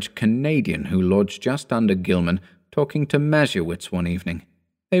the French-Canadian who lodged just under Gilman talking to Mazurowitz one evening.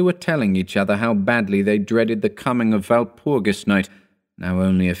 They were telling each other how badly they dreaded the coming of Walpurgis night, now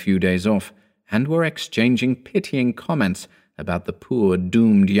only a few days off, and were exchanging pitying comments about the poor,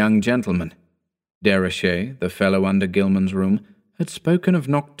 doomed young gentleman. Déruchette, the fellow under Gilman's room, had spoken of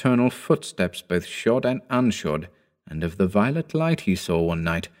nocturnal footsteps both shod and unshod, and of the violet light he saw one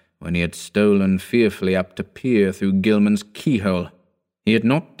night when he had stolen fearfully up to peer through Gilman's keyhole. He had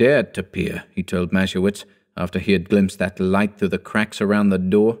not dared to peer, he told Mazurowitz, after he had glimpsed that light through the cracks around the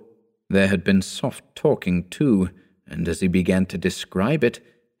door. There had been soft talking, too, and as he began to describe it,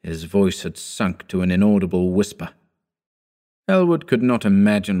 his voice had sunk to an inaudible whisper. Elwood could not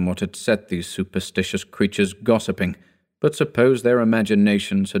imagine what had set these superstitious creatures gossiping, but supposed their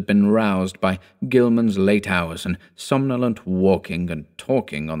imaginations had been roused by Gilman's late hours and somnolent walking and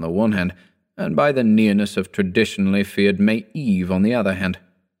talking on the one hand, and by the nearness of traditionally feared May Eve on the other hand.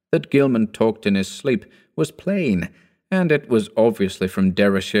 That Gilman talked in his sleep was plain, and it was obviously from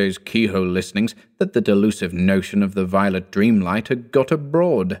Déruchette's keyhole listenings that the delusive notion of the violet dreamlight had got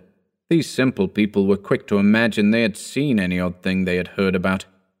abroad. These simple people were quick to imagine they had seen any odd thing they had heard about.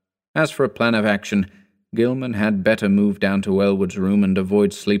 As for a plan of action, Gilman had better move down to Elwood's room and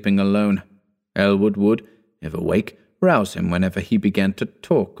avoid sleeping alone. Elwood would, if awake, rouse him whenever he began to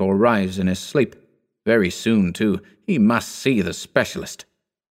talk or rise in his sleep. Very soon, too, he must see the specialist.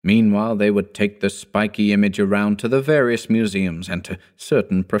 Meanwhile, they would take the spiky image around to the various museums and to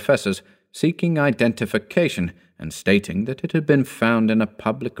certain professors, seeking identification and stating that it had been found in a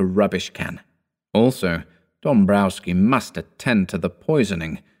public rubbish can. Also, Dombrowski must attend to the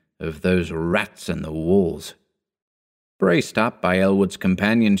poisoning of those rats in the walls. Braced up by Elwood's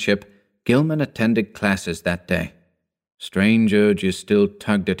companionship, Gilman attended classes that day. Strange urges still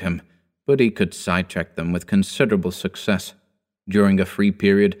tugged at him, but he could sidetrack them with considerable success. During a free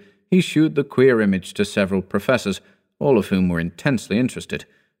period, he shewed the queer image to several professors, all of whom were intensely interested,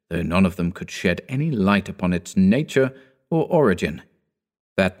 though none of them could shed any light upon its nature or origin.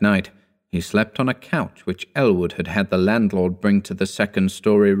 That night, he slept on a couch which Elwood had had the landlord bring to the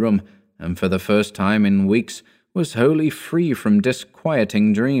second-story room, and for the first time in weeks was wholly free from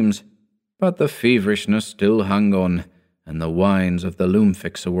disquieting dreams. But the feverishness still hung on, and the wines of the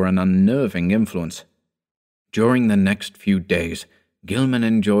loom-fixer were an unnerving influence. During the next few days, Gilman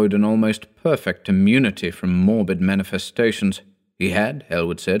enjoyed an almost perfect immunity from morbid manifestations. He had,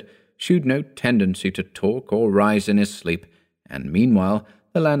 Elwood said, shewed no tendency to talk or rise in his sleep, and meanwhile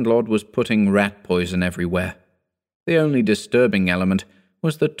the landlord was putting rat poison everywhere. The only disturbing element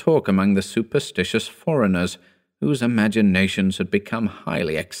was the talk among the superstitious foreigners, whose imaginations had become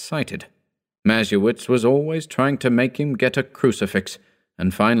highly excited. Mazurowitz was always trying to make him get a crucifix,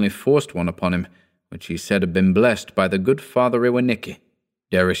 and finally forced one upon him, which he said had been blessed by the good Father Iwanicki.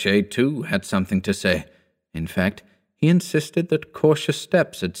 Déruchette, too, had something to say. In fact, he insisted that cautious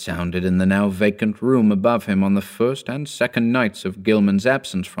steps had sounded in the now vacant room above him on the first and second nights of Gilman's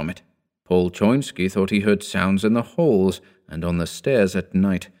absence from it. Paul Choinsky thought he heard sounds in the halls and on the stairs at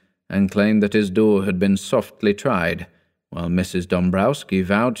night, and claimed that his door had been softly tried, while Mrs. Dombrowski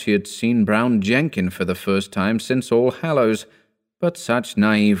vowed she had seen Brown Jenkin for the first time since All Hallows. But such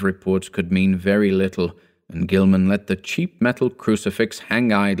naive reports could mean very little, and Gilman let the cheap metal crucifix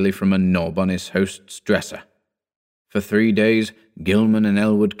hang idly from a knob on his host's dresser. For 3 days, Gilman and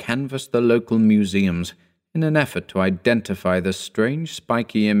Elwood canvassed the local museums in an effort to identify the strange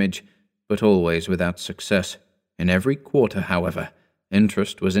spiky image, but always without success. In every quarter, however,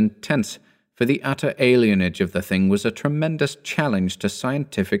 interest was intense, for the utter alienage of the thing was a tremendous challenge to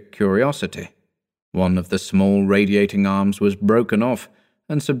scientific curiosity. One of the small radiating arms was broken off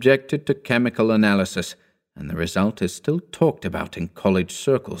and subjected to chemical analysis, and the result is still talked about in college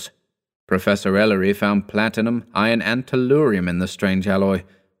circles. Professor Ellery found platinum, iron, and tellurium in the strange alloy,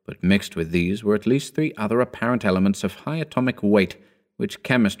 but mixed with these were at least 3 other apparent elements of high atomic weight, which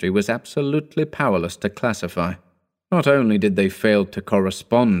chemistry was absolutely powerless to classify. Not only did they fail to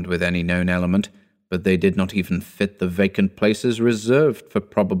correspond with any known element, but they did not even fit the vacant places reserved for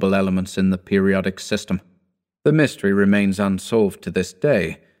probable elements in the periodic system. The mystery remains unsolved to this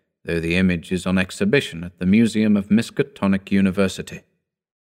day, though the image is on exhibition at the Museum of Miskatonic University.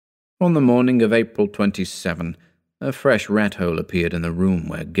 On the morning of April 27, a fresh rat hole appeared in the room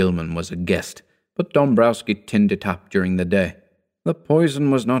where Gilman was a guest, but Dombrowski tinned it up during the day. The poison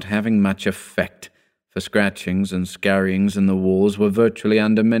was not having much effect, for scratchings and scurryings in the walls were virtually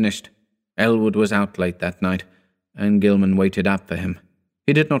undiminished. Elwood was out late that night, and Gilman waited up for him.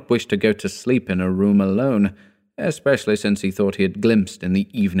 He did not wish to go to sleep in a room alone, especially since he thought he had glimpsed in the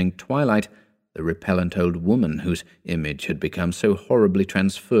evening twilight the repellent old woman whose image had become so horribly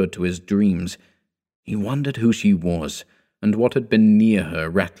transferred to his dreams. He wondered who she was, and what had been near her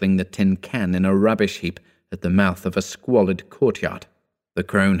rattling the tin can in a rubbish heap at the mouth of a squalid courtyard. The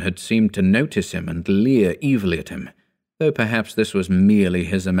crone had seemed to notice him and leer evilly at him, though perhaps this was merely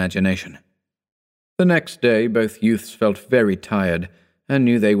his imagination. The next day both youths felt very tired, and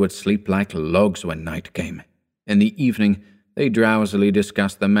knew they would sleep like logs when night came. In the evening, they drowsily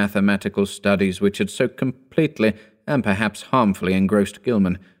discussed the mathematical studies which had so completely and perhaps harmfully engrossed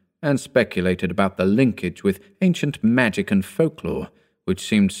Gilman, and speculated about the linkage with ancient magic and folklore, which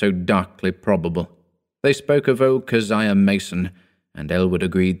seemed so darkly probable. They spoke of old Keziah Mason, and Elwood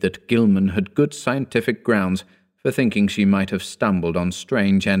agreed that Gilman had good scientific grounds for thinking she might have stumbled on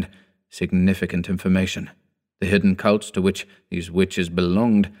strange and significant information. The hidden cults to which these witches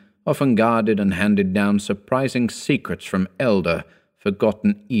belonged often guarded and handed down surprising secrets from elder,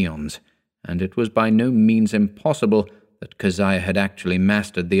 forgotten eons, and it was by no means impossible that Keziah had actually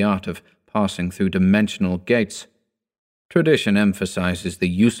mastered the art of passing through dimensional gates. Tradition emphasizes the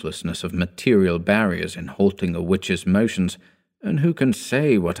uselessness of material barriers in halting a witch's motions, and who can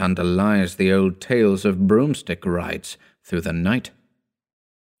say what underlies the old tales of broomstick rides through the night?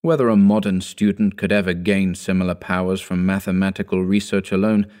 Whether a modern student could ever gain similar powers from mathematical research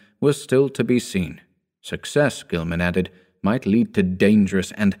alone was still to be seen. Success, Gilman added, might lead to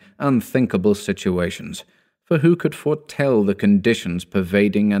dangerous and unthinkable situations, for who could foretell the conditions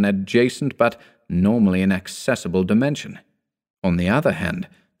pervading an adjacent but normally inaccessible dimension? On the other hand,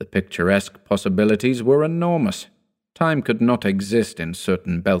 the picturesque possibilities were enormous. Time could not exist in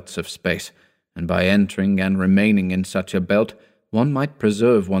certain belts of space, and by entering and remaining in such a belt, one might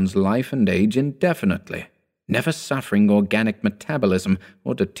preserve one's life and age indefinitely, never suffering organic metabolism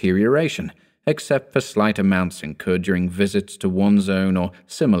or deterioration, except for slight amounts incurred during visits to one's own or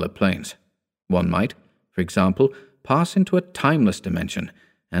similar planes. One might, for example, pass into a timeless dimension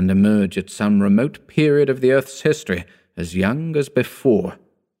and emerge at some remote period of the Earth's history as young as before.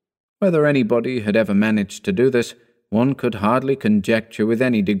 Whether anybody had ever managed to do this, one could hardly conjecture with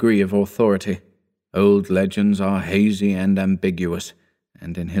any degree of authority. Old legends are hazy and ambiguous,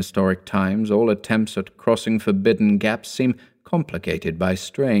 and in historic times all attempts at crossing forbidden gaps seem complicated by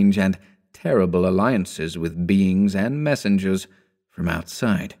strange and terrible alliances with beings and messengers from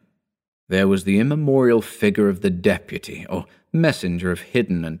outside. There was the immemorial figure of the deputy, or messenger of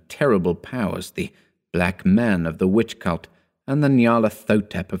hidden and terrible powers, the Black Man of the witch cult, and the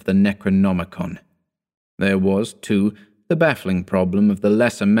Nyarlathotep of the Necronomicon. There was, too, the baffling problem of the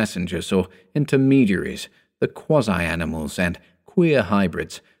lesser messengers or intermediaries, the quasi-animals and queer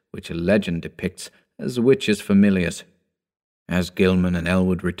hybrids, which a legend depicts as witches' familiars. As Gilman and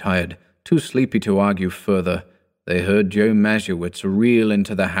Elwood retired, too sleepy to argue further, they heard Joe Mazurowitz reel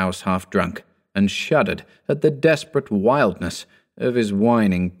into the house half-drunk, and shuddered at the desperate wildness of his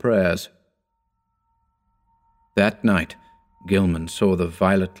whining prayers. That night, Gilman saw the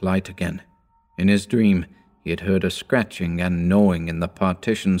violet light again. In his dream, he had heard a scratching and gnawing in the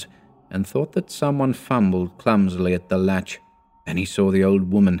partitions, and thought that someone fumbled clumsily at the latch. Then he saw the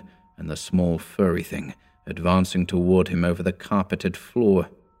old woman and the small furry thing advancing toward him over the carpeted floor.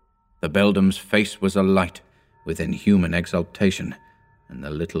 The beldam's face was alight with inhuman exultation, and the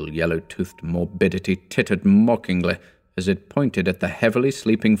little yellow-toothed morbidity tittered mockingly as it pointed at the heavily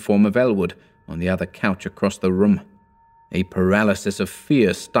sleeping form of Elwood on the other couch across the room. A paralysis of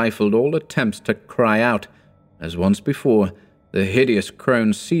fear stifled all attempts to cry out. As once before, the hideous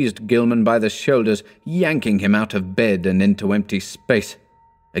crone seized Gilman by the shoulders, yanking him out of bed and into empty space.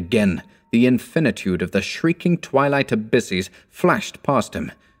 Again, the infinitude of the shrieking twilight abysses flashed past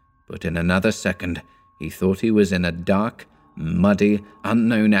him, but in another second he thought he was in a dark, muddy,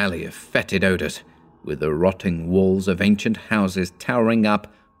 unknown alley of fetid odors, with the rotting walls of ancient houses towering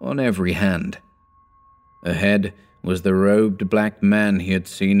up on every hand. Ahead was the robed black man he had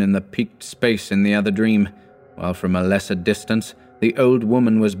seen in the peaked space in the other dream, while from a lesser distance the old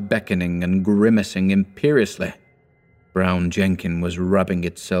woman was beckoning and grimacing imperiously. Brown Jenkin was rubbing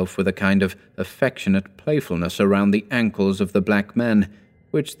itself with a kind of affectionate playfulness around the ankles of the black man,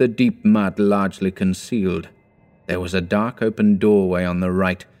 which the deep mud largely concealed. There was a dark open doorway on the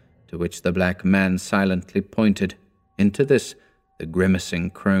right, to which the black man silently pointed. Into this, the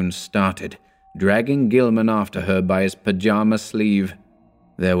grimacing crone started, dragging Gilman after her by his pajama sleeve.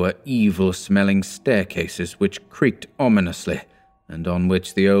 There were evil-smelling staircases which creaked ominously, and on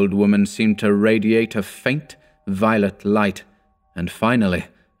which the old woman seemed to radiate a faint, violet light, and finally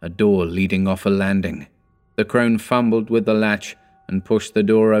a door leading off a landing. The crone fumbled with the latch and pushed the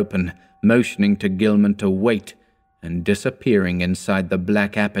door open, motioning to Gilman to wait, and disappearing inside the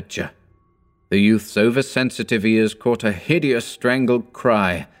black aperture. The youth's oversensitive ears caught a hideous strangled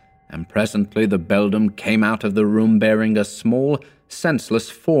cry, and presently the beldam came out of the room bearing a small, senseless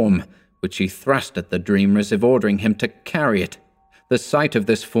form, which he thrust at the dreamer as if ordering him to carry it. The sight of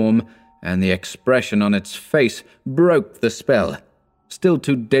this form, and the expression on its face, broke the spell. Still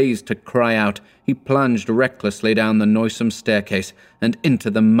too dazed to cry out, he plunged recklessly down the noisome staircase and into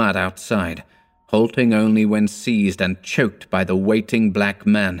the mud outside, halting only when seized and choked by the waiting black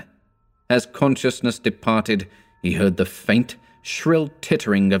man. As consciousness departed, he heard the faint, shrill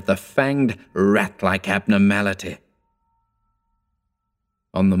tittering of the fanged, rat-like abnormality.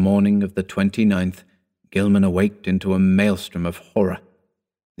 On the morning of the 29th, Gilman awaked into a maelstrom of horror.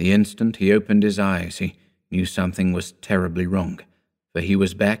 The instant he opened his eyes, he knew something was terribly wrong, for he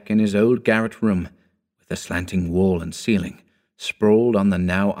was back in his old garret room, with a slanting wall and ceiling, sprawled on the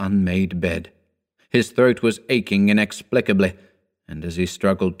now unmade bed. His throat was aching inexplicably, and as he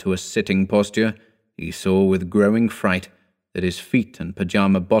struggled to a sitting posture, he saw with growing fright that his feet and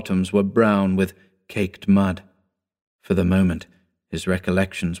pajama bottoms were brown with caked mud. For the moment, his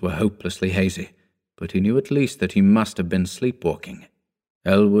recollections were hopelessly hazy, but he knew at least that he must have been sleepwalking.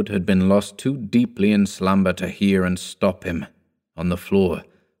 Elwood had been lost too deeply in slumber to hear and stop him. On the floor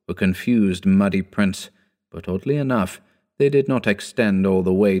were confused, muddy prints, but oddly enough, they did not extend all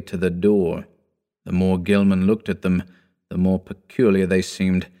the way to the door. The more Gilman looked at them, the more peculiar they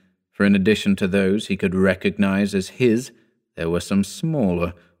seemed, for in addition to those he could recognize as his, there were some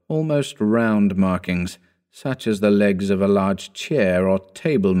smaller, almost round markings, such as the legs of a large chair or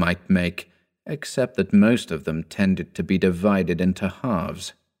table might make, except that most of them tended to be divided into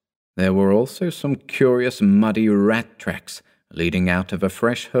halves. There were also some curious muddy rat tracks leading out of a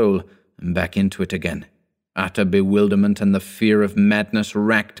fresh hole and back into it again. Utter bewilderment and the fear of madness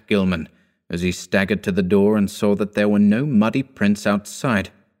racked Gilman as he staggered to the door and saw that there were no muddy prints outside.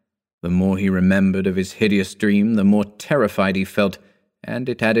 The more he remembered of his hideous dream, the more terrified he felt, and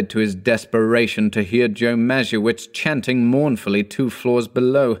it added to his desperation to hear Joe Masiewicz chanting mournfully 2 floors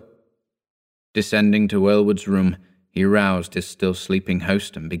below. Descending to Elwood's room, he roused his still sleeping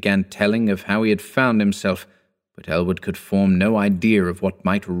host and began telling of how he had found himself, but Elwood could form no idea of what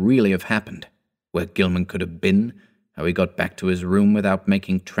might really have happened, where Gilman could have been, how he got back to his room without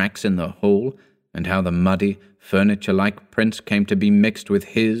making tracks in the hall, and how the muddy, furniture-like prints came to be mixed with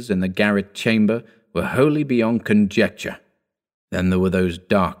his in the garret chamber were wholly beyond conjecture. Then there were those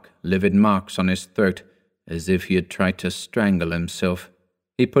dark, livid marks on his throat, as if he had tried to strangle himself.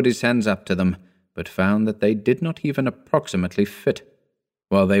 He put his hands up to them, but found that they did not even approximately fit.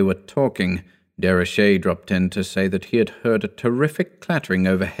 While they were talking, Déruchette dropped in to say that he had heard a terrific clattering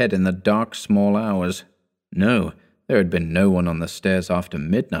overhead in the dark, small hours. No, there had been no one on the stairs after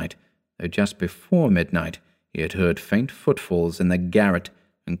midnight, though just before midnight he had heard faint footfalls in the garret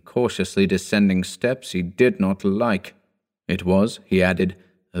and cautiously descending steps he did not like. It was, he added,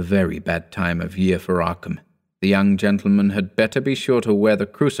 a very bad time of year for Arkham. The young gentleman had better be sure to wear the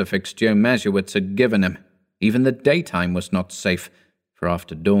crucifix Joe Masiewicz had given him. Even the daytime was not safe, for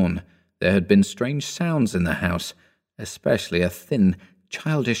after dawn there had been strange sounds in the house, especially a thin,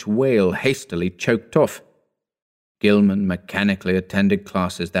 childish wail hastily choked off. Gilman mechanically attended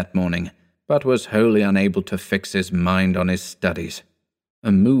classes that morning, but was wholly unable to fix his mind on his studies.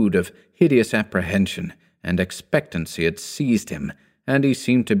 A mood of hideous apprehension and expectancy had seized him, and he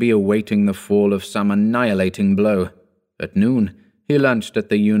seemed to be awaiting the fall of some annihilating blow. At noon, he lunched at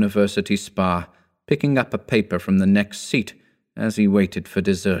the university spa, picking up a paper from the next seat as he waited for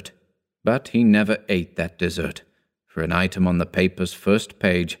dessert. But he never ate that dessert, for an item on the paper's first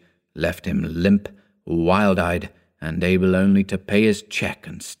page left him limp, wild-eyed, and able only to pay his check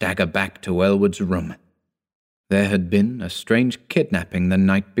and stagger back to Elwood's room. There had been a strange kidnapping the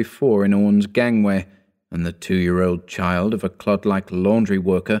night before in Orne's gangway, and the 2-year-old child of a clod-like laundry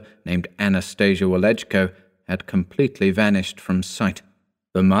worker named Anastasia Walejko had completely vanished from sight.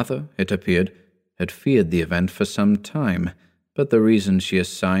 The mother, it appeared, had feared the event for some time, but the reasons she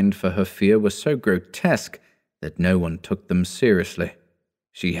assigned for her fear were so grotesque that no one took them seriously.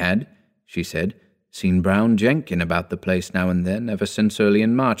 She had, she said, seen Brown Jenkin about the place now and then ever since early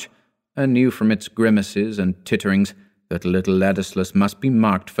in March, and knew from its grimaces and titterings that little Ladislas must be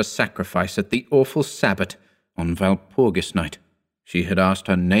marked for sacrifice at the awful Sabbat on Walpurgis night. She had asked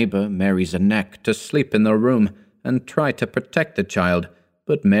her neighbour, Mary Zanek, to sleep in the room and try to protect the child,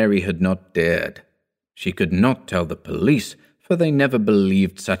 but Mary had not dared. She could not tell the police, for they never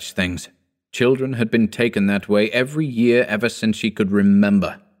believed such things. Children had been taken that way every year ever since she could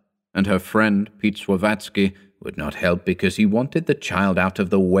remember, and her friend, Pete Swawatsky, would not help because he wanted the child out of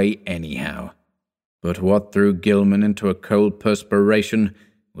the way anyhow. But what threw Gilman into a cold perspiration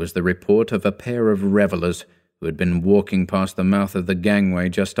was the report of a pair of revellers who had been walking past the mouth of the gangway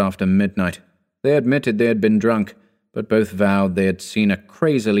just after midnight. They admitted they had been drunk, but both vowed they had seen a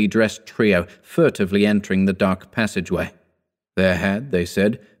crazily dressed trio furtively entering the dark passageway. There had, they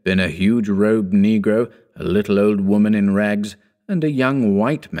said, been a huge robed Negro, a little old woman in rags, and a young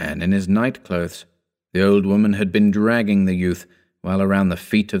white man in his nightclothes. The old woman had been dragging the youth, while around the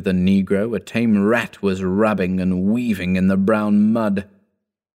feet of the Negro a tame rat was rubbing and weaving in the brown mud.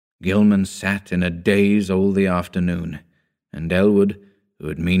 Gilman sat in a daze all the afternoon, and Elwood, who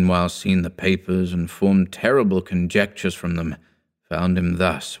had meanwhile seen the papers and formed terrible conjectures from them, found him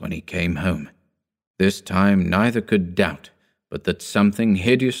thus when he came home. This time neither could doubt but that something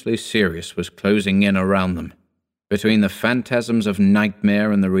hideously serious was closing in around them. Between the phantasms of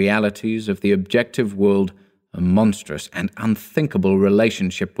nightmare and the realities of the objective world, a monstrous and unthinkable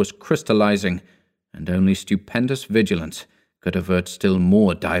relationship was crystallizing, and only stupendous vigilance could avert still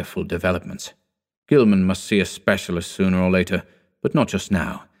more direful developments. Gilman must see a specialist sooner or later, but not just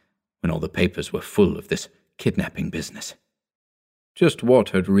now, when all the papers were full of this kidnapping business. Just what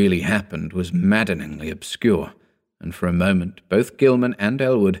had really happened was maddeningly obscure, and for a moment both Gilman and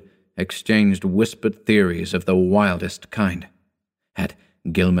Elwood exchanged whispered theories of the wildest kind. Had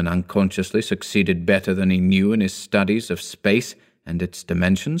Gilman unconsciously succeeded better than he knew in his studies of space and its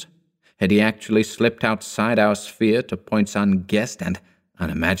dimensions? Had he actually slipped outside our sphere to points unguessed and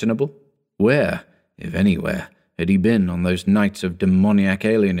unimaginable? Where, if anywhere, had he been on those nights of demoniac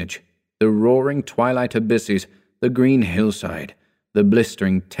alienage? The roaring twilight abysses, the green hillside, the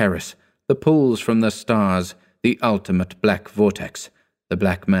blistering terrace, the pools from the stars, the ultimate black vortex, the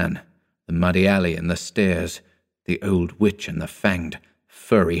black man, the muddy alley and the stairs, the old witch and the fanged,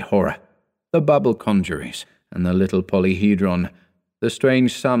 furry horror, the bubble conjuries and the little polyhedron, the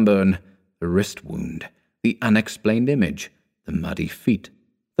strange sunburn, the wrist wound, the unexplained image, the muddy feet,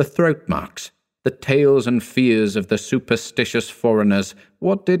 the throat marks, the tales and fears of the superstitious foreigners.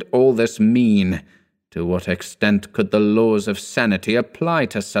 What did all this mean? To what extent could the laws of sanity apply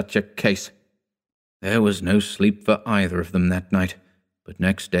to such a case? There was no sleep for either of them that night, but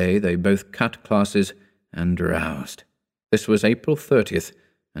next day they both cut classes and drowsed. This was April 30th,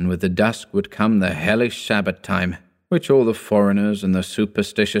 and with the dusk would come the hellish Sabbath time, which all the foreigners and the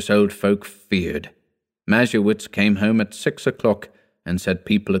superstitious old folk feared. Mazurowitz came home at 6 o'clock and said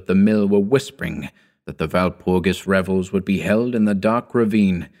people at the mill were whispering that the Walpurgis revels would be held in the dark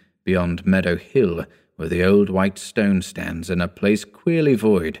ravine beyond Meadow Hill, where the old white stone stands in a place queerly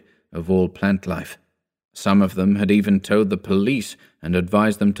void of all plant life. Some of them had even told the police and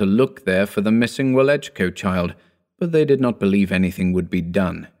advised them to look there for the missing Walechko child, but they did not believe anything would be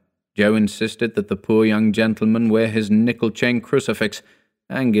done. Joe insisted that the poor young gentleman wear his nickel-chain crucifix,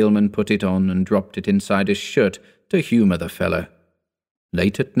 and Gilman put it on and dropped it inside his shirt to humour the fellow.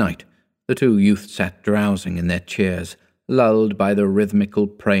 Late at night, the two youths sat drowsing in their chairs, lulled by the rhythmical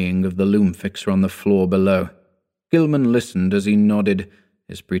praying of the loom-fixer on the floor below. Gilman listened as he nodded,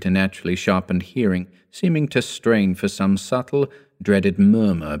 his preternaturally sharpened hearing seeming to strain for some subtle, dreaded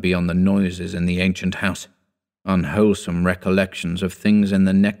murmur beyond the noises in the ancient house. Unwholesome recollections of things in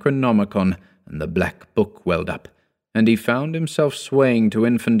the Necronomicon and the Black Book welled up, and he found himself swaying to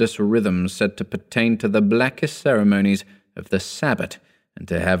infundus rhythms said to pertain to the blackest ceremonies of the Sabbath and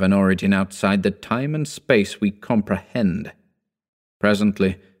to have an origin outside the time and space we comprehend.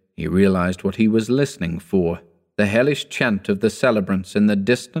 Presently, he realized what he was listening for, the hellish chant of the celebrants in the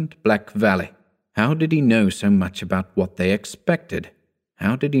distant Black Valley. How did he know so much about what they expected?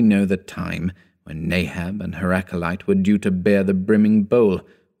 How did he know the time when Nahab and her acolyte were due to bear the brimming bowl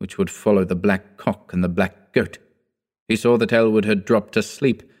which would follow the black cock and the black goat? He saw that Elwood had dropped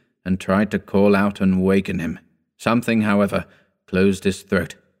asleep and tried to call out and waken him. Something, however, closed his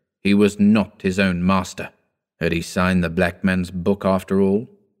throat. He was not his own master. Had he signed the black man's book after all?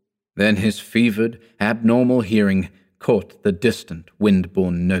 Then his fevered, abnormal hearing caught the distant,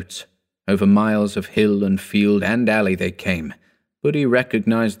 wind-borne notes. Over miles of hill and field and alley they came, but he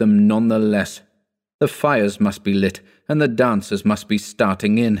recognized them none the less. The fires must be lit, and the dancers must be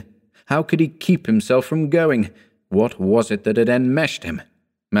starting in. How could he keep himself from going? What was it that had enmeshed him?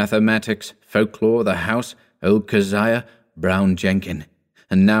 Mathematics, folklore, the house, old Keziah, Brown Jenkin,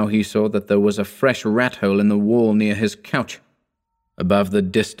 and now he saw that there was a fresh rat-hole in the wall near his couch. Above the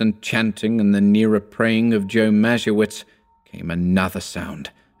distant chanting and the nearer praying of Joe Mazurowitz came another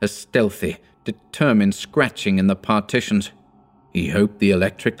sound, a stealthy, determined scratching in the partitions. He hoped the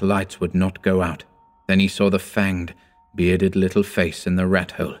electric lights would not go out. Then he saw the fanged, bearded little face in the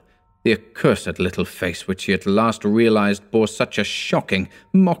rat-hole, the accursed little face which he at last realized bore such a shocking,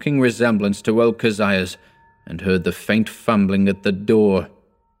 mocking resemblance to old Keziah's, and heard the faint fumbling at the door.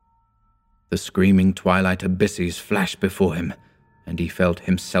 The screaming twilight abysses flashed before him, and he felt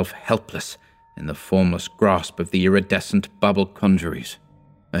himself helpless in the formless grasp of the iridescent bubble conjuries.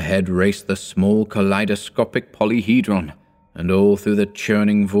 Ahead raced the small kaleidoscopic polyhedron, and all through the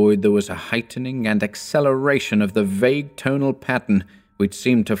churning void there was a heightening and acceleration of the vague tonal pattern which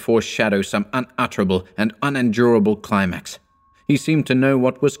seemed to foreshadow some unutterable and unendurable climax. He seemed to know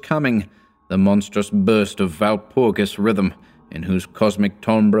what was coming, the monstrous burst of Walpurgis rhythm, in whose cosmic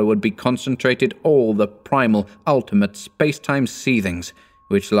timbre would be concentrated all the primal, ultimate space-time seethings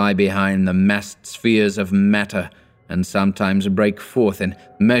which lie behind the massed spheres of matter and sometimes break forth in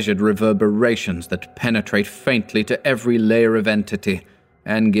measured reverberations that penetrate faintly to every layer of entity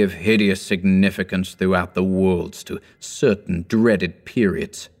and give hideous significance throughout the worlds to certain dreaded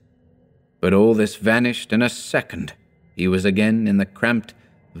periods. But all this vanished in a second. He was again in the cramped,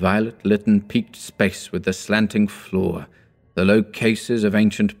 violet-lit and peaked space with the slanting floor, the low cases of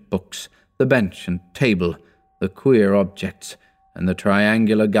ancient books, the bench and table, the queer objects, and the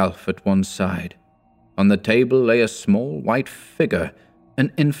triangular gulf at one side. On the table lay a small white figure,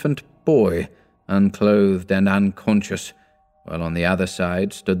 an infant boy, unclothed and unconscious, while on the other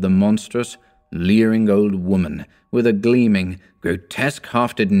side stood the monstrous, leering old woman with a gleaming,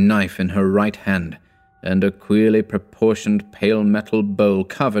 grotesque-hafted knife in her right hand and a queerly proportioned pale metal bowl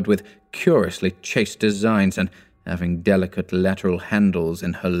covered with curiously chased designs and having delicate lateral handles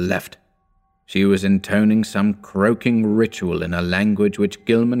in her left. She was intoning some croaking ritual in a language which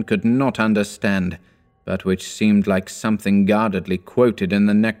Gilman could not understand, but which seemed like something guardedly quoted in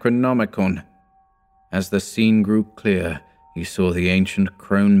the Necronomicon. As the scene grew clear, he saw the ancient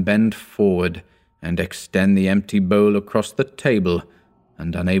crone bend forward and extend the empty bowl across the table,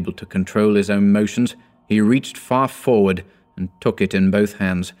 and unable to control his own motions, he reached far forward and took it in both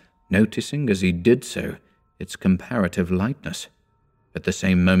hands, noticing as he did so its comparative lightness. At the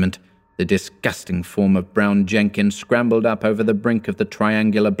same moment, the disgusting form of Brown Jenkins scrambled up over the brink of the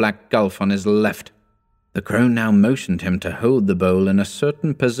triangular black gulf on his left. The crone now motioned him to hold the bowl in a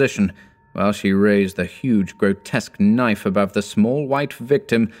certain position, while she raised the huge, grotesque knife above the small white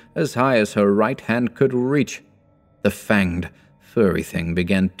victim as high as her right hand could reach. The fanged, furry thing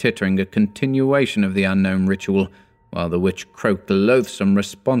began tittering a continuation of the unknown ritual, while the witch croaked loathsome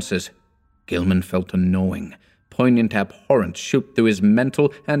responses. Gilman felt a gnawing, poignant abhorrence shoot through his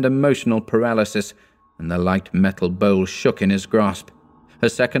mental and emotional paralysis, and the light metal bowl shook in his grasp. A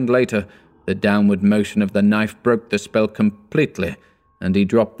second later, the downward motion of the knife broke the spell completely, and he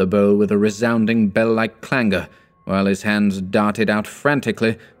dropped the bowl with a resounding bell-like clangor, while his hands darted out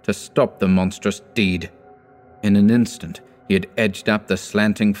frantically to stop the monstrous deed. In an instant, he had edged up the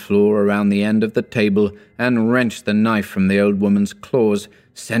slanting floor around the end of the table and wrenched the knife from the old woman's claws,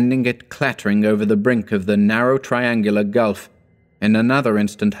 sending it clattering over the brink of the narrow triangular gulf. In another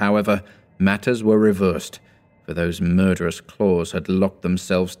instant, however, matters were reversed, for those murderous claws had locked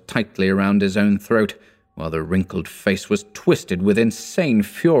themselves tightly around his own throat, while the wrinkled face was twisted with insane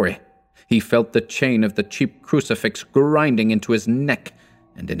fury. He felt the chain of the cheap crucifix grinding into his neck,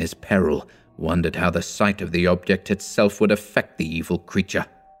 and in his peril wondered how the sight of the object itself would affect the evil creature.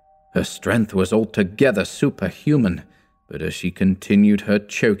 Her strength was altogether superhuman, but as she continued her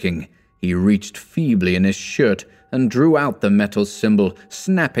choking, he reached feebly in his shirt and drew out the metal symbol,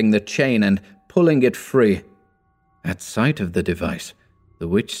 snapping the chain and pulling it free. At sight of the device, the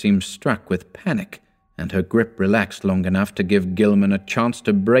witch seemed struck with panic, and her grip relaxed long enough to give Gilman a chance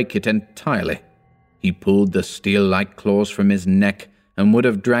to break it entirely. He pulled the steel-like claws from his neck and would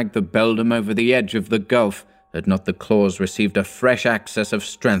have dragged the beldam over the edge of the gulf had not the claws received a fresh access of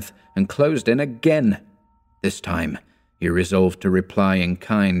strength and closed in again. This time, he resolved to reply in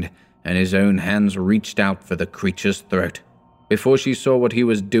kind, and his own hands reached out for the creature's throat. Before she saw what he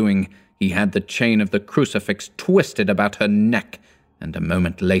was doing, he had the chain of the crucifix twisted about her neck, and a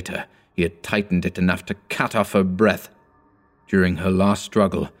moment later he had tightened it enough to cut off her breath. During her last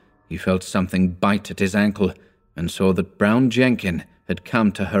struggle, he felt something bite at his ankle and saw that Brown Jenkin had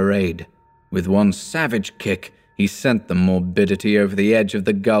come to her aid. With one savage kick, he sent the morbidity over the edge of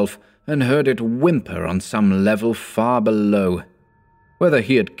the gulf and heard it whimper on some level far below. Whether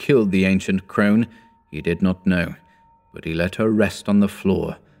he had killed the ancient crone, He did not know, but he let her rest on the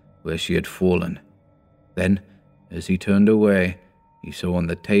floor where she had fallen. Then, as he turned away, he saw on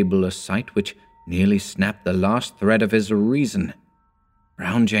the table a sight which nearly snapped the last thread of his reason.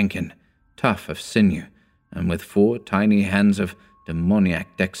 Brown Jenkin, tough of sinew, and with 4 tiny hands of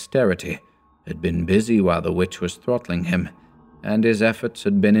demoniac dexterity, had been busy while the witch was throttling him, and his efforts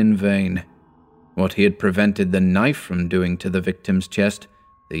had been in vain. What he had prevented the knife from doing to the victim's chest,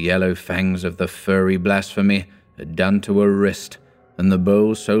 the yellow fangs of the furry blasphemy had done to her wrist, and the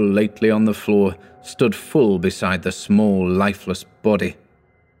bowl so lately on the floor stood full beside the small, lifeless body.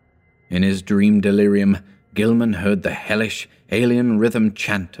 In his dream delirium, Gilman heard the hellish, alien rhythm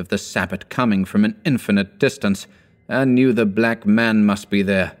chant of the Sabbat coming from an infinite distance, and knew the black man must be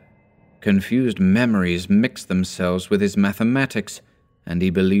there. Confused memories mixed themselves with his mathematics, and he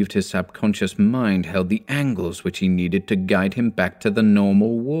believed his subconscious mind held the angles which he needed to guide him back to the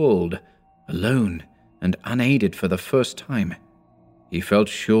normal world, alone and unaided for the first time. He felt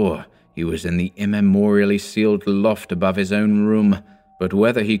sure he was in the immemorially sealed loft above his own room, but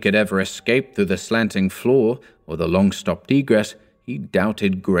whether he could ever escape through the slanting floor or the long-stopped egress, he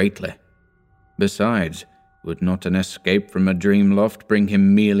doubted greatly. Besides, would not an escape from a dream loft bring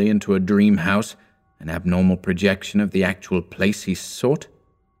him merely into a dream house, an abnormal projection of the actual place he sought?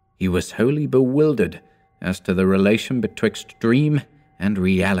 He was wholly bewildered as to the relation betwixt dream and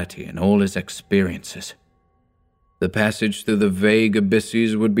reality in all his experiences. The passage through the vague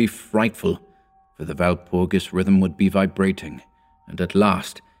abysses would be frightful, for the Walpurgis rhythm would be vibrating, and at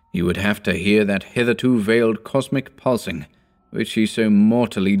last he would have to hear that hitherto veiled cosmic pulsing, which he so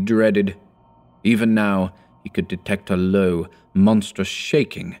mortally dreaded. Even now he could detect a low, monstrous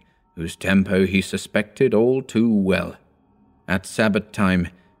shaking, whose tempo he suspected all too well. At Sabbath time,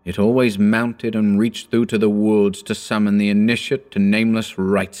 it always mounted and reached through to the worlds to summon the initiate to nameless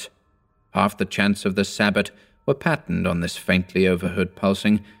rites. Half the chants of the Sabbath were patterned on this faintly overheard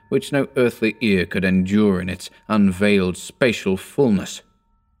pulsing, which no earthly ear could endure in its unveiled spatial fullness.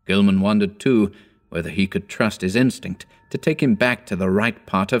 Gilman wondered, too, whether he could trust his instinct to take him back to the right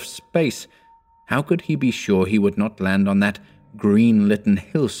part of space. How could he be sure he would not land on that green-litten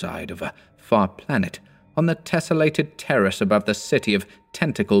hillside of a far planet, on the tessellated terrace above the city of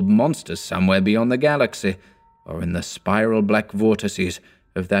tentacled monsters somewhere beyond the galaxy, or in the spiral black vortices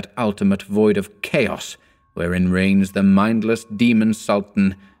of that ultimate void of chaos wherein reigns the mindless demon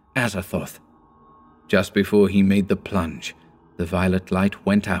sultan Azathoth? Just before he made the plunge, the violet light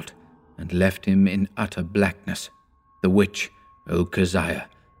went out and left him in utter blackness. The witch, old Keziah,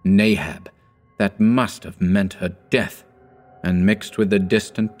 Nahab, that must have meant her death, and mixed with the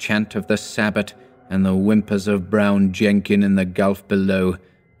distant chant of the Sabbath and the whimpers of Brown Jenkin in the gulf below,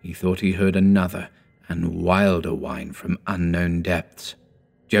 he thought he heard another and wilder whine from unknown depths.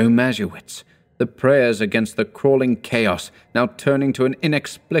 Joe Mazurowitz, the prayers against the crawling chaos now turning to an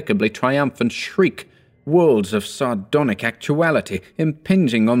inexplicably triumphant shriek, worlds of sardonic actuality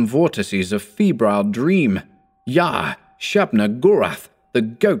impinging on vortices of febrile dream. Yah, Shubna Gorath, the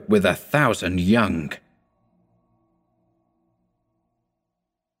goat with 1,000 young.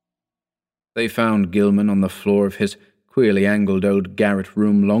 They found Gilman on the floor of his queerly angled old garret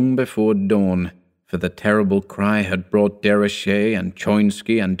room long before dawn, for the terrible cry had brought Deroshe and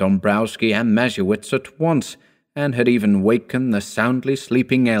Choinsky and Dombrowski and Mazurowitz at once, and had even wakened the soundly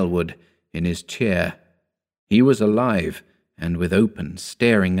sleeping Elwood in his chair. He was alive, and with open,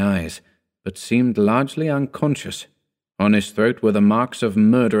 staring eyes, but seemed largely unconscious. On his throat were the marks of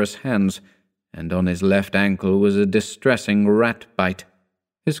murderous hands, and on his left ankle was a distressing rat bite.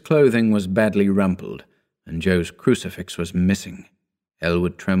 His clothing was badly rumpled, and Joe's crucifix was missing.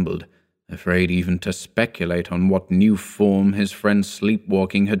 Elwood trembled, afraid even to speculate on what new form his friend's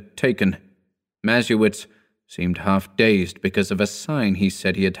sleepwalking had taken. Mazurowitz seemed half-dazed because of a sign he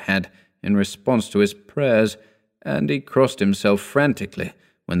said he had had in response to his prayers, and he crossed himself frantically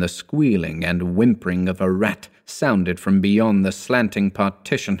when the squealing and whimpering of a rat sounded from beyond the slanting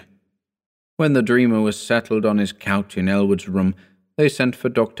partition. When the dreamer was settled on his couch in Elwood's room, they sent for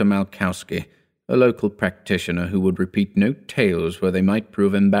Dr. Malkowski, a local practitioner who would repeat no tales where they might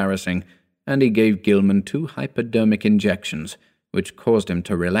prove embarrassing, and he gave Gilman 2 hypodermic injections, which caused him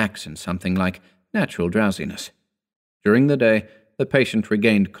to relax in something like natural drowsiness. During the day, the patient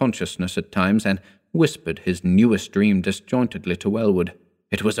regained consciousness at times and whispered his newest dream disjointedly to Elwood.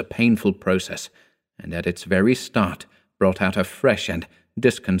 It was a painful process, and at its very start brought out a fresh and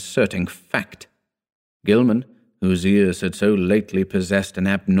disconcerting fact. Gilman, whose ears had so lately possessed an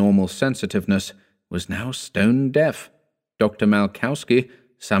abnormal sensitiveness, was now stone deaf. Dr. Malkowski,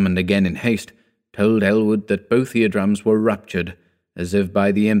 summoned again in haste, told Elwood that both eardrums were ruptured, as if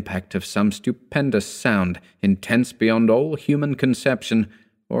by the impact of some stupendous sound, intense beyond all human conception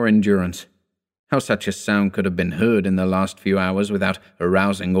or endurance. How such a sound could have been heard in the last few hours without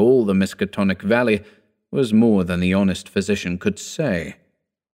arousing all the Miskatonic Valley was more than the honest physician could say.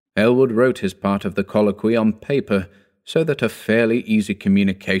 Elwood wrote his part of the colloquy on paper so that a fairly easy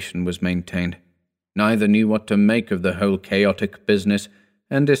communication was maintained. Neither knew what to make of the whole chaotic business,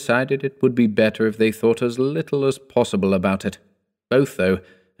 and decided it would be better if they thought as little as possible about it. Both, though,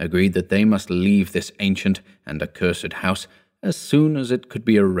 agreed that they must leave this ancient and accursed house as soon as it could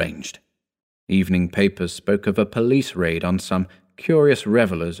be arranged. Evening papers spoke of a police raid on some curious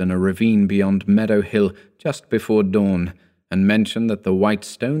revellers in a ravine beyond Meadow Hill just before dawn, and mentioned that the white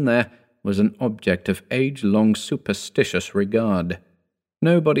stone there was an object of age-long superstitious regard.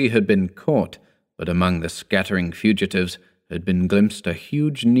 Nobody had been caught, but among the scattering fugitives had been glimpsed a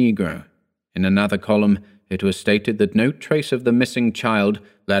huge Negro. In another column, it was stated that no trace of the missing child,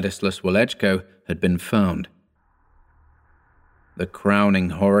 Ladislas Wolechko, had been found. The crowning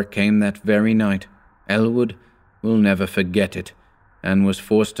horror came that very night. Elwood will never forget it, and was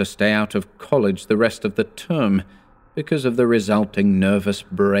forced to stay out of college the rest of the term because of the resulting nervous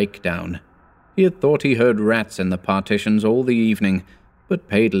breakdown. He had thought he heard rats in the partitions all the evening, but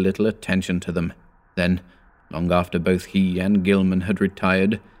paid little attention to them. Then, long after both he and Gilman had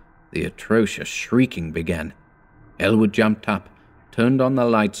retired, the atrocious shrieking began. Elwood jumped up, turned on the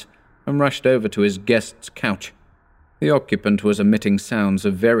lights, and rushed over to his guest's couch. The occupant was emitting sounds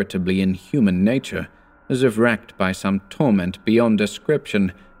of veritably inhuman nature, as if racked by some torment beyond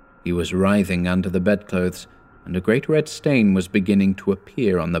description. He was writhing under the bedclothes, and a great red stain was beginning to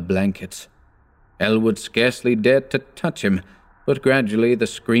appear on the blankets. Elwood scarcely dared to touch him, but gradually the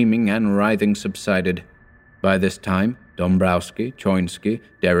screaming and writhing subsided. By this time, Dombrowski, Choinsky,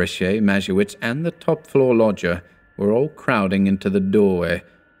 Desrochers, Mazowitz, and the top-floor lodger were all crowding into the doorway,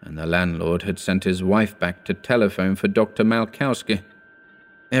 and the landlord had sent his wife back to telephone for Dr. Malkowski.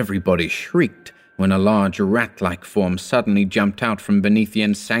 Everybody shrieked when a large rat-like form suddenly jumped out from beneath the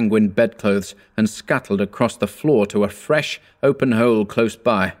ensanguined bedclothes and scuttled across the floor to a fresh, open hole close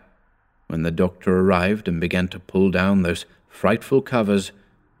by. When the doctor arrived and began to pull down those frightful covers,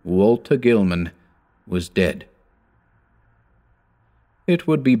 Walter Gilman was dead. It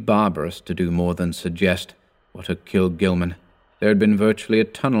would be barbarous to do more than suggest what had killed Gilman. There had been virtually a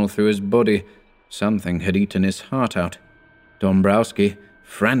tunnel through his body. Something had eaten his heart out. Dombrowski,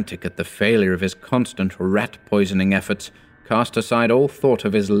 frantic at the failure of his constant rat-poisoning efforts, cast aside all thought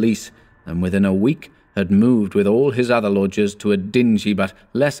of his lease, and within a week had moved with all his other lodgers to a dingy but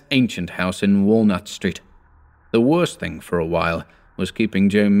less ancient house in Walnut Street. The worst thing for a while was keeping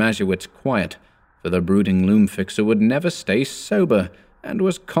Joe Mazowitz quiet, for the brooding loom-fixer would never stay sober, and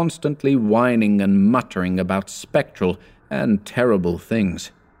was constantly whining and muttering about spectral and terrible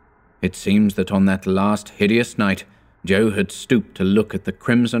things. It seems that on that last hideous night, Joe had stooped to look at the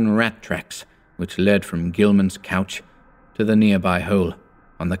crimson rat tracks which led from Gilman's couch to the nearby hole.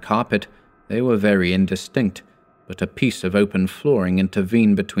 On the carpet, they were very indistinct, but a piece of open flooring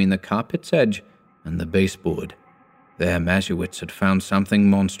intervened between the carpet's edge and the baseboard. There Mazowitz had found something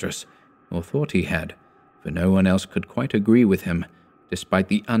monstrous, or thought he had, for no one else could quite agree with him, despite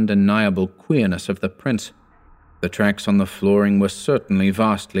the undeniable queerness of the prints. The tracks on the flooring were certainly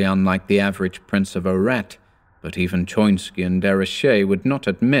vastly unlike the average prints of a rat, but even Choinsky and Desrochers would not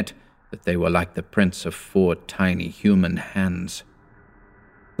admit that they were like the prints of 4 tiny human hands.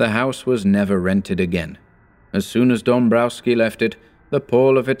 The house was never rented again. As soon as Dombrowski left it, the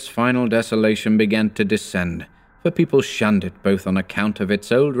pall of its final desolation began to descend, for people shunned it both on account of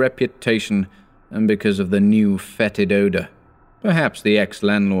its old reputation and because of the new fetid odor. Perhaps the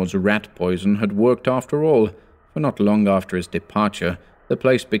ex-landlord's rat poison had worked after all, for not long after his departure, the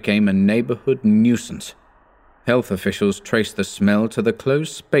place became a neighborhood nuisance. Health officials traced the smell to the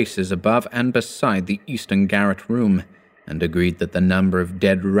closed spaces above and beside the eastern garret room, and agreed that the number of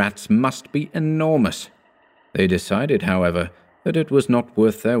dead rats must be enormous. They decided, however, that it was not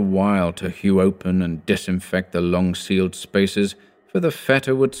worth their while to hew open and disinfect the long-sealed spaces, for the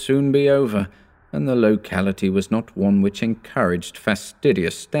fete would soon be over, and the locality was not one which encouraged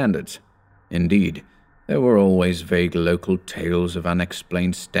fastidious standards. Indeed, there were always vague local tales of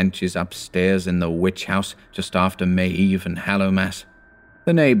unexplained stenches upstairs in the witch house just after May Eve and Hallowmass.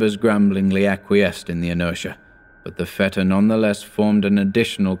 The neighbors grumblingly acquiesced in the inertia, but the fete nonetheless formed an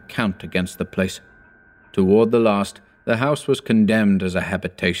additional count against the place. Toward the last, the house was condemned as a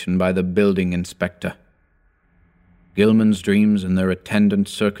habitation by the building inspector. Gilman's dreams and their attendant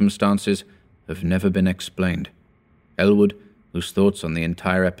circumstances have never been explained. Elwood, whose thoughts on the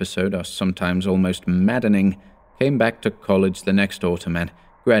entire episode are sometimes almost maddening, came back to college the next autumn and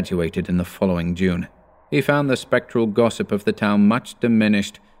graduated in the following June. He found the spectral gossip of the town much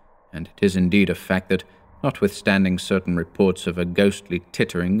diminished, and it is indeed a fact that, notwithstanding certain reports of a ghostly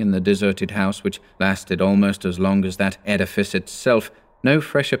tittering in the deserted house which lasted almost as long as that edifice itself, no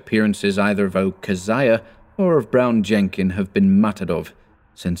fresh appearances either of old Keziah or of Brown Jenkin have been muttered of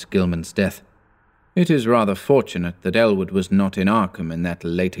since Gilman's death. It is rather fortunate that Elwood was not in Arkham in that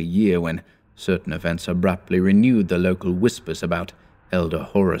later year when certain events abruptly renewed the local whispers about elder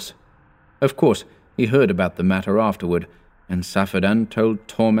horrors. Of course, he heard about the matter afterward, and suffered untold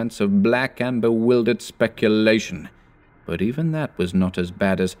torments of black and bewildered speculation, but even that was not as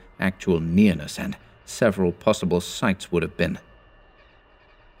bad as actual nearness and several possible sights would have been.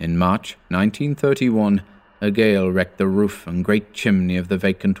 In March 1931, a gale wrecked the roof and great chimney of the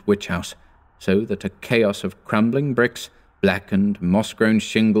vacant witch house, so that a chaos of crumbling bricks, blackened, moss-grown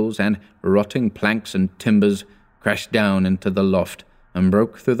shingles, and rotting planks and timbers crashed down into the loft and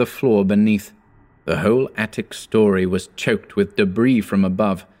broke through the floor beneath. The whole attic story was choked with debris from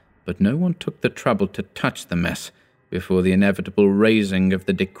above, but no one took the trouble to touch the mess before the inevitable razing of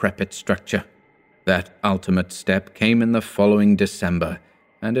the decrepit structure. That ultimate step came in the following December,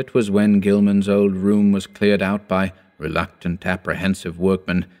 and it was when Gilman's old room was cleared out by reluctant, apprehensive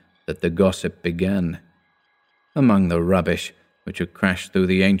workmen that the gossip began. Among the rubbish which had crashed through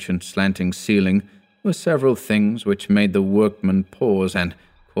the ancient slanting ceiling were several things which made the workmen pause and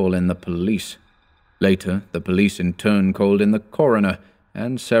call in the police. Later, the police in turn called in the coroner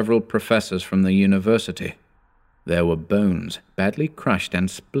and several professors from the university. There were bones, badly crushed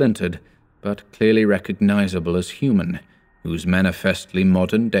and splintered, but clearly recognizable as human, whose manifestly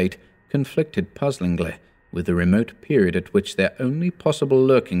modern date conflicted puzzlingly with the remote period at which their only possible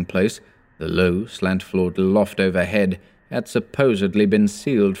lurking place, the low, slant-floored loft overhead, had supposedly been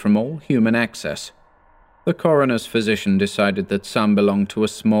sealed from all human access. The coroner's physician decided that some belonged to a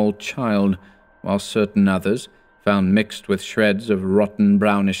small child, while certain others, found mixed with shreds of rotten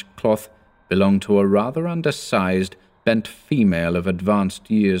brownish cloth, belonged to a rather undersized, bent female of advanced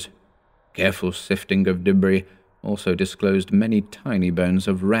years. Careful sifting of debris also disclosed many tiny bones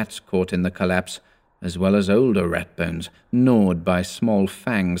of rats caught in the collapse, as well as older rat bones gnawed by small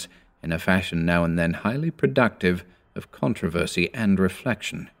fangs in a fashion now and then highly productive of controversy and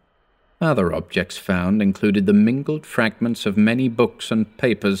reflection. Other objects found included the mingled fragments of many books and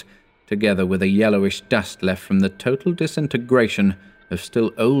papers, together with a yellowish dust left from the total disintegration of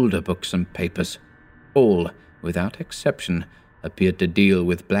still older books and papers. All, without exception, appeared to deal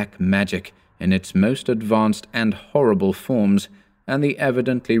with black magic in its most advanced and horrible forms, and the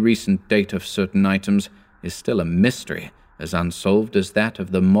evidently recent date of certain items is still a mystery as unsolved as that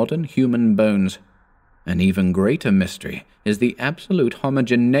of the modern human bones. An even greater mystery is the absolute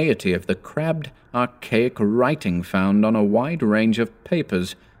homogeneity of the crabbed, archaic writing found on a wide range of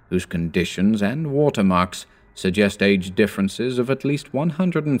papers, whose conditions and watermarks suggest age differences of at least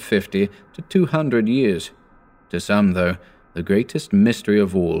 150 to 200 years. To some, though, the greatest mystery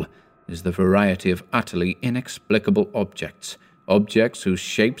of all is the variety of utterly inexplicable objects whose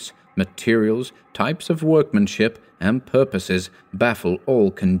shapes, materials, types of workmanship, and purposes baffle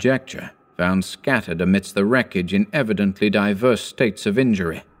all conjecture, found scattered amidst the wreckage in evidently diverse states of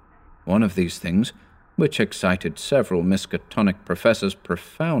injury. One of these things, which excited several Miskatonic professors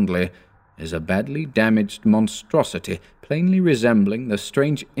profoundly, is a badly damaged monstrosity plainly resembling the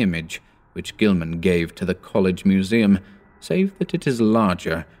strange image which Gilman gave to the college museum, save that it is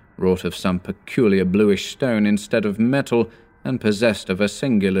larger, wrought of some peculiar bluish stone instead of metal, and possessed of a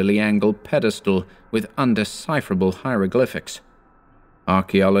singularly angled pedestal with undecipherable hieroglyphics.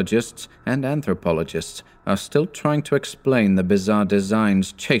 Archaeologists and anthropologists are still trying to explain the bizarre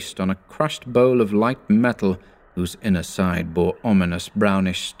designs chased on a crushed bowl of light metal whose inner side bore ominous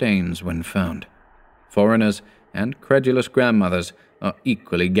brownish stains when found. Foreigners and credulous grandmothers are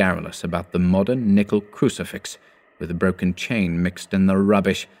equally garrulous about the modern nickel crucifix, with a broken chain mixed in the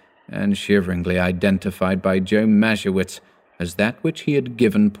rubbish, and shiveringly identified by Joe Masiewicz as that which he had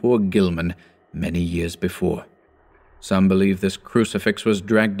given poor Gilman many years before. Some believe this crucifix was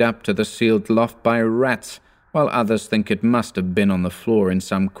dragged up to the sealed loft by rats, while others think it must have been on the floor in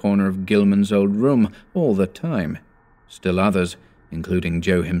some corner of Gilman's old room all the time. Still others, including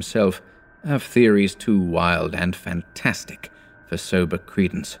Joe himself, have theories too wild and fantastic for sober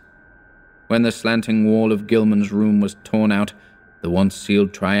credence. When the slanting wall of Gilman's room was torn out, the once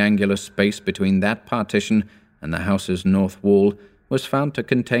sealed triangular space between that partition and the house's north wall was found to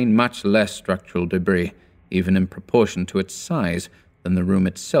contain much less structural debris, even in proportion to its size, than the room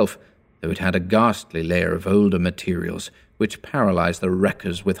itself, though it had a ghastly layer of older materials which paralyzed the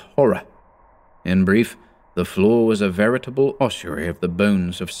wreckers with horror. In brief, The floor was a veritable ossuary of the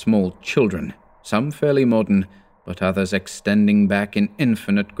bones of small children, some fairly modern, but others extending back in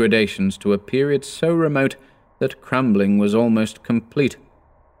infinite gradations to a period so remote that crumbling was almost complete.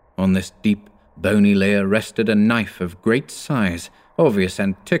 On this deep, bony layer rested a knife of great size, obvious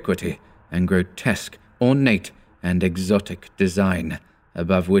antiquity, and grotesque, ornate, and exotic design,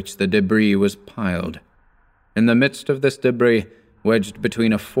 above which the debris was piled. In the midst of this debris, wedged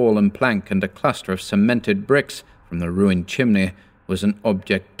between a fallen plank and a cluster of cemented bricks from the ruined chimney, was an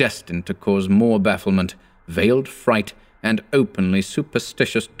object destined to cause more bafflement, veiled fright, and openly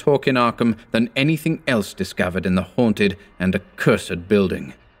superstitious talk in Arkham than anything else discovered in the haunted and accursed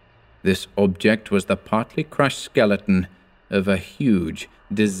building. This object was the partly crushed skeleton of a huge,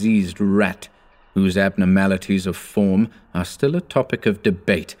 diseased rat, whose abnormalities of form are still a topic of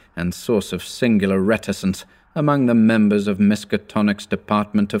debate and source of singular reticence among the members of Miskatonic's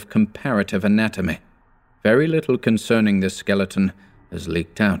Department of Comparative Anatomy. Very little concerning this skeleton has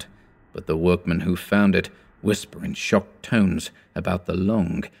leaked out, but the workmen who found it whisper in shocked tones about the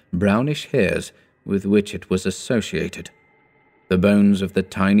long, brownish hairs with which it was associated. The bones of the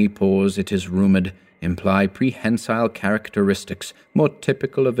tiny paws, it is rumored, imply prehensile characteristics more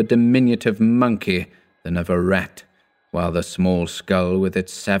typical of a diminutive monkey than of a rat, while the small skull with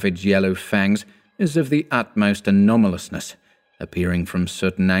its savage yellow fangs is of the utmost anomalousness, appearing from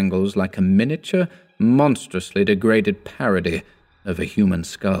certain angles like a miniature, monstrously degraded parody of a human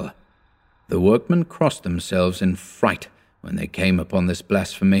skull. The workmen crossed themselves in fright when they came upon this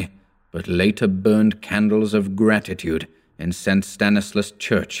blasphemy, but later burned candles of gratitude in St. Stanislas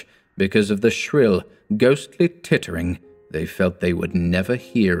Church because of the shrill, ghostly tittering they felt they would never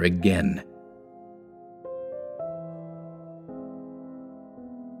hear again.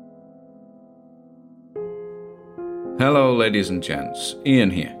 Hello, ladies and gents. Ian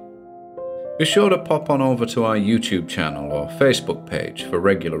here. Be sure to pop on over to our YouTube channel or Facebook page for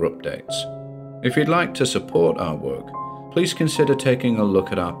regular updates. If you'd like to support our work, please consider taking a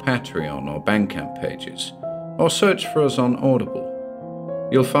look at our Patreon or Bandcamp pages, or search for us on Audible.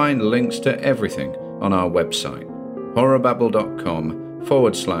 You'll find links to everything on our website,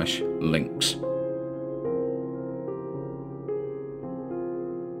 horrorbabble.com/links.